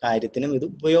കാര്യത്തിനും ഇത്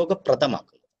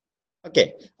ഉപയോഗപ്രദമാക്കുന്നത്. ഓക്കെ,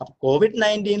 അപ്പൊ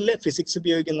COVID-19 ഫിസിക്സ്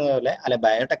ഉപയോഗിക്കുന്ന പോലെ, അല്ലെ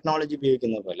ബയോടെക്നോളജി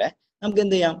ഉപയോഗിക്കുന്ന പോലെ നമുക്ക്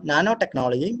എന്ത് ചെയ്യാം, നാനോ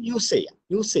ടെക്നോളജിയും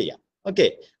യൂസ് ചെയ്യാം. ഓക്കെ,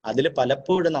 അതിൽ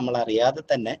പലപ്പോഴും നമ്മൾ അറിയാതെ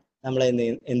തന്നെ നമ്മൾ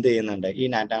എന്ത് ചെയ്യുന്നുണ്ട്, ഈ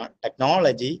നാനോ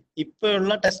ടെക്നോളജി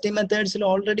ഇപ്പോഴുള്ള ടെസ്റ്റിംഗ് മെത്തേഡ്സിൽ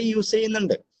ഓൾറെഡി യൂസ്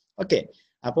ചെയ്യുന്നുണ്ട്. ഓക്കെ,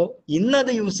 അപ്പോൾ ഇന്നത്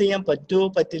യൂസ് ചെയ്യാൻ പറ്റുമോ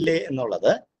പറ്റില്ലേ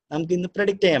എന്നുള്ളത് നമുക്ക് ഇന്ന്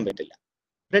പ്രഡിക്റ്റ് ചെയ്യാൻ പറ്റില്ല.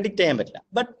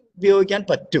 ബട്ട് ഉപയോഗിക്കാൻ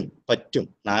പറ്റും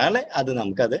നാളെ അത്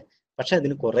നമുക്കത്, പക്ഷെ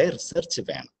അതിന് കുറെ റിസർച്ച്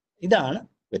വേണം. ഇതാണ്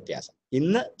വ്യത്യാസം.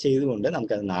 ഇന്ന് ചെയ്തുകൊണ്ട്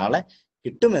നമുക്കത് നാളെ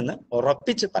കിട്ടുമെന്ന്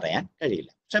ഉറപ്പിച്ച് പറയാൻ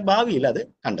കഴിയില്ല, പക്ഷെ ഭാവിയിൽ അത്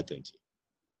കണ്ടെത്തുകയും ചെയ്യും.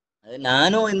 അത്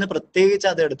നാനോ എന്ന് പ്രത്യേകിച്ച്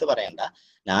അത് എടുത്ത് പറയണ്ട.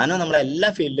 നാനോ നമ്മളെ എല്ലാ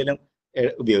ഫീൽഡിലും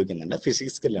ഉപയോഗിക്കുന്നുണ്ട്.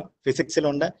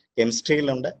 ഫിസിക്സിലുണ്ട്,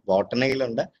 കെമിസ്ട്രിയിലുണ്ട്,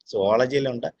 ബോട്ടണിയിലുണ്ട്,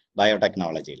 സുവോളജിയിലുണ്ട്,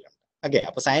 ബയോടെക്നോളജിയിലുണ്ട്. ഓക്കെ,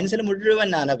 അപ്പൊ സയൻസിൽ മുഴുവൻ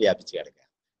നാനോ വ്യാപിച്ച് കിടക്കുക.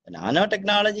 നാനോ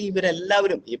ടെക്നോളജി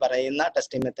ഇവരെല്ലാവരും ഈ പറയുന്ന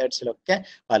ടെസ്റ്റിംഗ് മെത്തേഡ്സിലൊക്കെ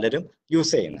പലരും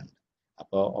യൂസ് ചെയ്യുന്നുണ്ട്.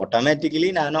 അപ്പോൾ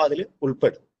ഓട്ടോമാറ്റിക്കലി നാനോ അതിൽ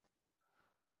ഉൾപ്പെടും.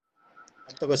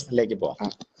 അടുത്ത ക്വസ്റ്റ്യനിലേക്ക്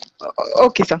പോവാം.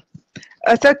 Okay, sir.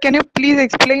 Sir, can you please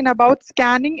explain about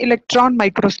scanning electron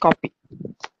microscopy?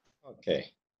 Okay.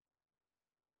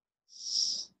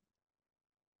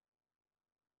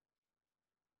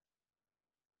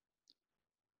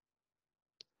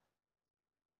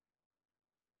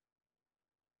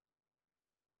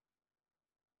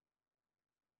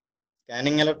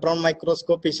 Scanning electron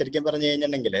microscopy ശരിക്കും പറഞ്ഞു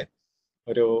കഴിഞ്ഞിട്ടുണ്ടെങ്കിൽ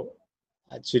ഒരു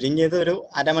ചുരുങ്ങിയത് ഒരു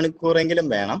അരമണിക്കൂറെങ്കിലും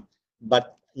വേണം. ബട്ട്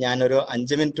ഞാനൊരു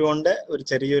 5 മിനിറ്റ് കൊണ്ട് ഒരു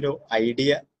ചെറിയൊരു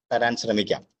ഐഡിയ തരാൻ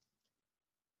ശ്രമിക്കാം.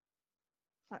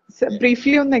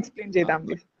 ബ്രീഫ്ലി ഒന്ന് എക്സ്പ്ലെയിൻ ചെയ്താൽ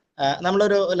മതി.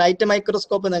 നമ്മളൊരു ലൈറ്റ്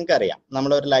മൈക്രോസ്കോപ്പ് നിങ്ങൾക്ക് അറിയാം.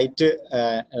 നമ്മളൊരു ലൈറ്റ്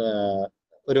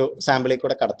ഒരു സാമ്പിളിൽ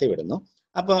കൂടെ കടത്തി വിടുന്നു.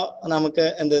 അപ്പോൾ നമുക്ക്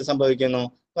എന്ത് സംഭവിക്കുന്നു,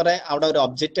 കുറെ അവിടെ ഒരു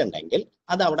ഒബ്ജക്റ്റ് ഉണ്ടെങ്കിൽ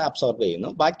അത് അവിടെ അബ്സോർബ് ചെയ്യുന്നു.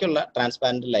 ബാക്കിയുള്ള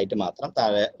ട്രാൻസ്പാരന്റ് ലൈറ്റ് മാത്രം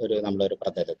താഴെ നമ്മളൊരു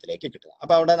പ്രതലത്തിലേക്ക് കിട്ടുക.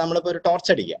 അപ്പൊ അവിടെ നമ്മളിപ്പോൾ ഒരു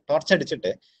ടോർച്ച്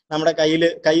അടിച്ചിട്ട് നമ്മുടെ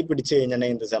കൈ പിടിച്ചു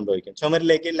കഴിഞ്ഞിട്ടുണ്ടെങ്കിൽ എന്ത് സംഭവിക്കും,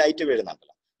 ചുമരിലേക്ക് ലൈറ്റ്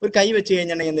വീഴുന്നുണ്ടല്ലോ. ഒരു കൈ വെച്ച്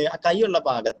കഴിഞ്ഞിട്ടുണ്ടെങ്കിൽ ആ കൈയുള്ള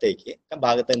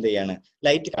ഭാഗത്ത് എന്ത് ചെയ്യാണ്,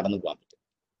 ലൈറ്റ് കടന്നു പോകാൻ പറ്റും.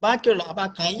 ബാക്കിയുള്ള അപ്പൊ ആ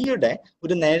കൈയുടെ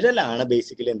ഒരു നിഴലാണ്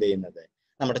ബേസിക്കലി എന്ത് ചെയ്യുന്നത്,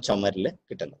 നമ്മുടെ ചുമരിൽ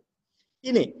കിട്ടുന്നത്.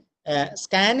 ഇനി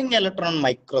സ്കാനിങ് ഇലക്ട്രോൺ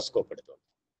മൈക്രോസ്കോപ്പ് എടുത്തു.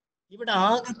 ഇവിടെ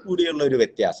ആകെ കൂടിയുള്ള ഒരു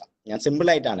വ്യത്യാസം, ഞാൻ സിമ്പിൾ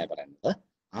ആയിട്ടാണ് പറയുന്നത്,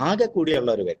 ആകെ കൂടിയുള്ള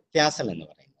ഒരു വ്യത്യാസം എന്ന്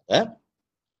പറയുന്നത്,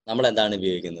 നമ്മൾ എന്താണ്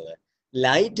ഉപയോഗിക്കുന്നത്,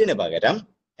 ലൈറ്റിന് പകരം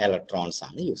ഇലക്ട്രോൺസ്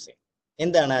ആണ് യൂസ് ചെയ്യുന്നത്.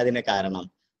 എന്താണ് അതിന് കാരണം,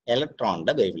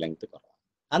 ഇലക്ട്രോണിന്റെ വേവ് ലെങ്ത് കുറവാണ്.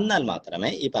 എന്നാൽ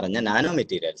മാത്രമേ ഈ പറഞ്ഞ നാനോ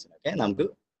മെറ്റീരിയൽസിനൊക്കെ നമുക്ക്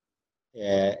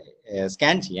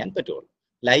സ്കാൻ ചെയ്യാൻ പറ്റുള്ളൂ.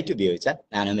 ലൈറ്റ് ഉപയോഗിച്ചാൽ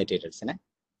നാനോ മെറ്റീരിയൽസിനെ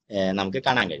നമുക്ക്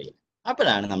കാണാൻ കഴിയില്ല.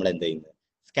 അപ്പോഴാണ് നമ്മൾ എന്ത് ചെയ്യുന്നത്,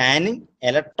 സ്കാനിങ്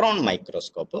ഇലക്ട്രോൺ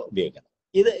മൈക്രോസ്കോപ്പ് ഉപയോഗിക്കുന്നത്.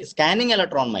 ഇത് സ്കാനിങ്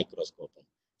ഇലക്ട്രോൺ മൈക്രോസ്കോപ്പും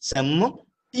സെമ്മും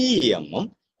TEM-ഉം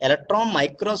ഇലക്ട്രോൺ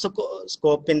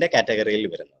മൈക്രോസ്കോപ്പിന്റെ കാറ്റഗറിയിൽ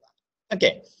വരുന്നതാണ്. ഓക്കെ,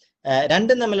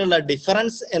 രണ്ടും തമ്മിലുള്ള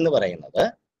ഡിഫറൻസ് എന്ന്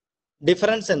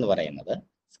പറയുന്നത്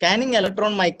സ്കാനിങ്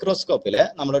ഇലക്ട്രോൺ മൈക്രോസ്കോപ്പിൽ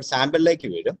നമ്മളൊരു സാമ്പിളിലേക്ക്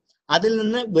വീഴും. അതിൽ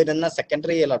നിന്ന് വരുന്ന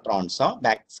സെക്കൻഡറി ഇലക്ട്രോൺസോ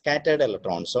ബാക്ക് സ്കാറ്റേർഡ്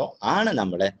ഇലക്ട്രോൺസോ ആണ്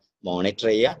നമ്മൾ മോണിറ്റർ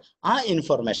ചെയ്യുക. ആ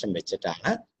ഇൻഫർമേഷൻ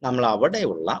വെച്ചിട്ടാണ് നമ്മൾ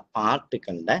അവിടെയുള്ള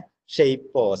പാർട്ടിക്കിളിന്റെ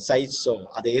ഷേപ്പോ സൈസോ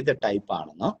അതേത് ടൈപ്പ്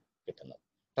ആണെന്നോ കിട്ടുന്നത്.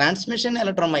 ട്രാൻസ്മിഷൻ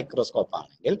ഇലക്ട്രോൺ മൈക്രോസ്കോപ്പ്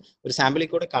ആണെങ്കിൽ ഒരു സാമ്പിളിൽ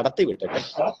കൂടെ കടത്തി വിട്ടിട്ട്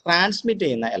അത് ട്രാൻസ്മിറ്റ്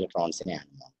ചെയ്യുന്ന ഇലക്ട്രോൺസിനെയാണ്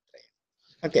മോണിറ്റർ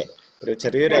ചെയ്യുന്നത്. ഓക്കെ, ഒരു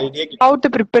ചെറിയൊരു idea. About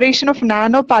the preparation of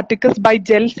nanoparticles by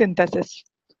gel synthesis.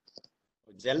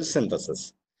 Gel synthesis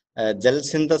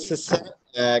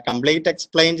complete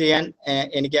explain ചെയ്യാൻ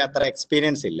എനിക്ക് അത്ര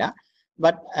എക്സ്പീരിയൻസ് ഇല്ല.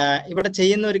 ബട്ട് ഇവിടെ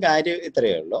ചെയ്യുന്ന ഒരു കാര്യം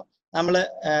ഇത്രയേ ഉള്ളൂ. നമ്മൾ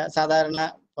സാധാരണ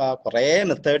കുറേ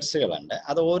മെത്തേഡ്സുകളുണ്ട്,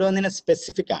 അത് ഓരോന്നിനും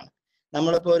സ്പെസിഫിക് ആണ്.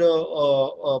 നമ്മളിപ്പോൾ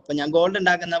ഇപ്പൊ ഞാൻ ഗോൾഡ്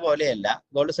ഉണ്ടാക്കുന്ന പോലെയല്ല,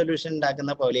 ഗോൾഡ് സൊല്യൂഷൻ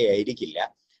ഉണ്ടാക്കുന്ന പോലെ ആയിരിക്കില്ല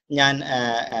ഞാൻ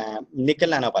നിക്കൽ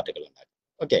നാനോ പാർട്ടിക്കിൾ ഉണ്ടാക്കും.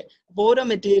 ഓക്കെ, അപ്പോൾ ഓരോ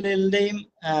മെറ്റീരിയലിന്റെയും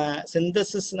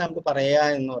സിന്തസിസ് നമുക്ക് പറയാ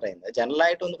എന്ന് പറയുന്നത് ജനറൽ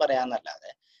ആയിട്ടൊന്ന്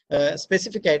പറയാന്നല്ലാതെ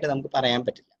സ്പെസിഫിക് ആയിട്ട് നമുക്ക് പറയാൻ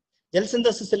പറ്റില്ല. ജെൽ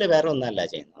സിന്തസിസിൽ വേറെ ഒന്നല്ല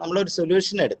ചെയ്യുന്നത്, നമ്മളൊരു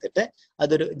സൊല്യൂഷൻ എടുത്തിട്ട്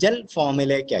അതൊരു ജെൽ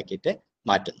ഫോമിലേക്ക് ആക്കിയിട്ട്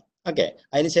മാറ്റുന്നു. ഓക്കെ.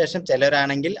 അതിനുശേഷം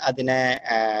ചിലരാണെങ്കിൽ അതിനെ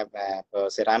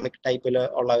സിറാമിക് ടൈപ്പിൽ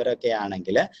ഉള്ളവരൊക്കെ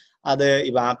ആണെങ്കിൽ അത്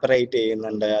ഇവാപ്പറേറ്റ്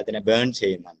ചെയ്യുന്നുണ്ട്, അതിനെ ബേൺ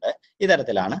ചെയ്യുന്നുണ്ട്.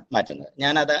 ഇത്തരത്തിലാണ് മാറ്റുന്നത്.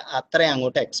 ഞാനത് അത്രയും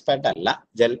അങ്ങോട്ട് എക്സ്പെർട്ട് അല്ല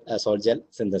സോൾട്ട് ജെൽ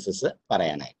സിന്തസിസ്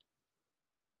പറയാനായിട്ട്.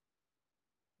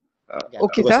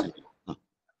 Okay, sir.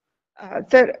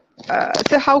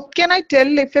 Sir, how can I tell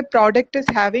if a product is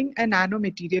having a nano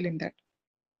material in that?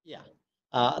 Yeah,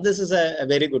 this is a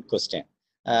very good question.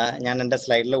 ഞാൻ എൻ്റെ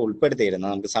സ്ലൈഡിൽ ഉൾപ്പെടുത്തിയിരുന്നു,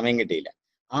 നമുക്ക് സമയം കിട്ടിയില്ല.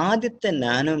 ആദ്യത്തെ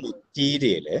നാനോ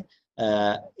മെറ്റീരിയൽ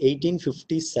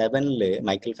 1857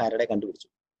 മൈക്കൽ ഫാരഡെ കണ്ടുപിടിച്ചു.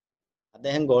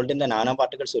 അദ്ദേഹം ഗോൾഡിന്റെ നാനോ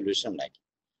പാർട്ടിക്കിൾ സൊല്യൂഷൻ ഉണ്ടാക്കി.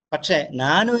 പക്ഷെ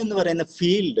നാനോ എന്ന് പറയുന്ന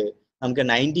ഫീൽഡ് നമുക്ക്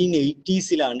 1980s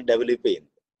ഡെവലപ്പ് ചെയ്യുന്നത്.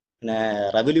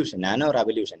 റവല്യൂഷൻ, നാനോ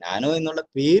റവല്യൂഷൻ, നാനോ എന്നുള്ള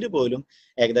പേര് പോലും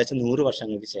ഏകദേശം 100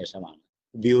 വർഷങ്ങൾക്ക് ശേഷമാണ്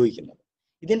ഉപയോഗിക്കുന്നത്.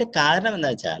 ഇതിന്റെ കാരണം എന്താ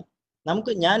വെച്ചാൽ,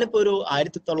 ഞാനിപ്പോ ഒരു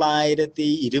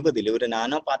 1920 ഒരു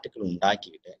നാനോ പാർട്ടിക്കിൾ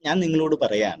ഉണ്ടാക്കിയിട്ട് ഞാൻ നിങ്ങളോട്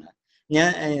പറയാണ്,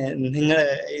 നിങ്ങൾ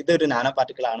ഇതൊരു നാനോ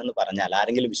പാർട്ടിക്കിൾ ആണെന്ന് പറഞ്ഞാൽ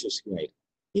ആരെങ്കിലും വിശ്വസിക്കുമായിരുന്നു?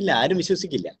 ഇല്ല, ആരും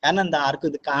വിശ്വസിക്കില്ല. കാരണം എന്താ, ആർക്കും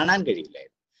ഇത് കാണാൻ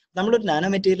കഴിയില്ലായിരുന്നു. നമ്മളൊരു നാനോ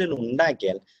മെറ്റീരിയൽ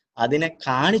ഉണ്ടാക്കിയാൽ അതിനെ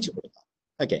കാണിച്ചു കൊടുക്കണം.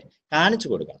 ഓക്കെ, കാണിച്ചു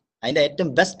കൊടുക്കണം. അതിന്റെ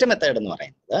ഏറ്റവും ബെസ്റ്റ് മെത്തേഡ് എന്ന്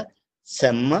പറയുന്നത്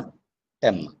സെമ്മ്,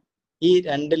 ടെമ്മ്. ഈ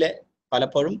രണ്ടില്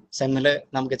പലപ്പോഴും സെമ്മില്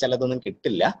നമുക്ക് ചിലതൊന്നും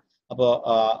കിട്ടില്ല. അപ്പോൾ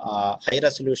high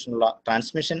റെസൊല്യൂഷനുള്ള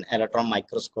transmission electron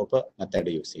microscope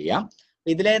method use ചെയ്യാം.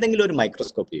 ഇതിലേതെങ്കിലും ഒരു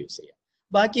മൈക്രോസ്കോപ്പ് യൂസ് ചെയ്യാം.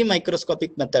 ബാക്കി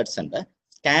മൈക്രോസ്കോപ്പിക് മെത്തേഡ്സ് ഉണ്ട്.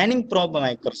 സ്കാനിങ് പ്രോബ്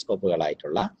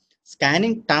മൈക്രോസ്കോപ്പുകളായിട്ടുള്ള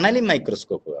സ്കാനിങ് ടണലിംഗ്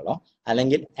മൈക്രോസ്കോപ്പുകളോ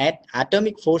അല്ലെങ്കിൽ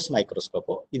ആറ്റോമിക് ഫോഴ്സ്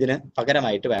മൈക്രോസ്കോപ്പോ ഇതിന്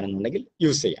പകരമായിട്ട് വേണമെന്നുണ്ടെങ്കിൽ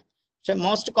യൂസ് ചെയ്യാം. പക്ഷെ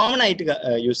മോസ്റ്റ് കോമൺ ആയിട്ട്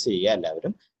യൂസ് ചെയ്യുക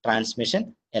എല്ലാവരും ട്രാൻസ്മിഷൻ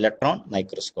ഇലക്ട്രോൺ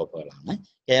മൈക്രോസ്കോപ്പുകളാണ്.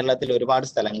 കേരളത്തിൽ ഒരുപാട്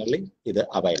സ്ഥലങ്ങളിൽ ഇത്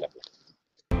അവൈലബിൾ ആണ്.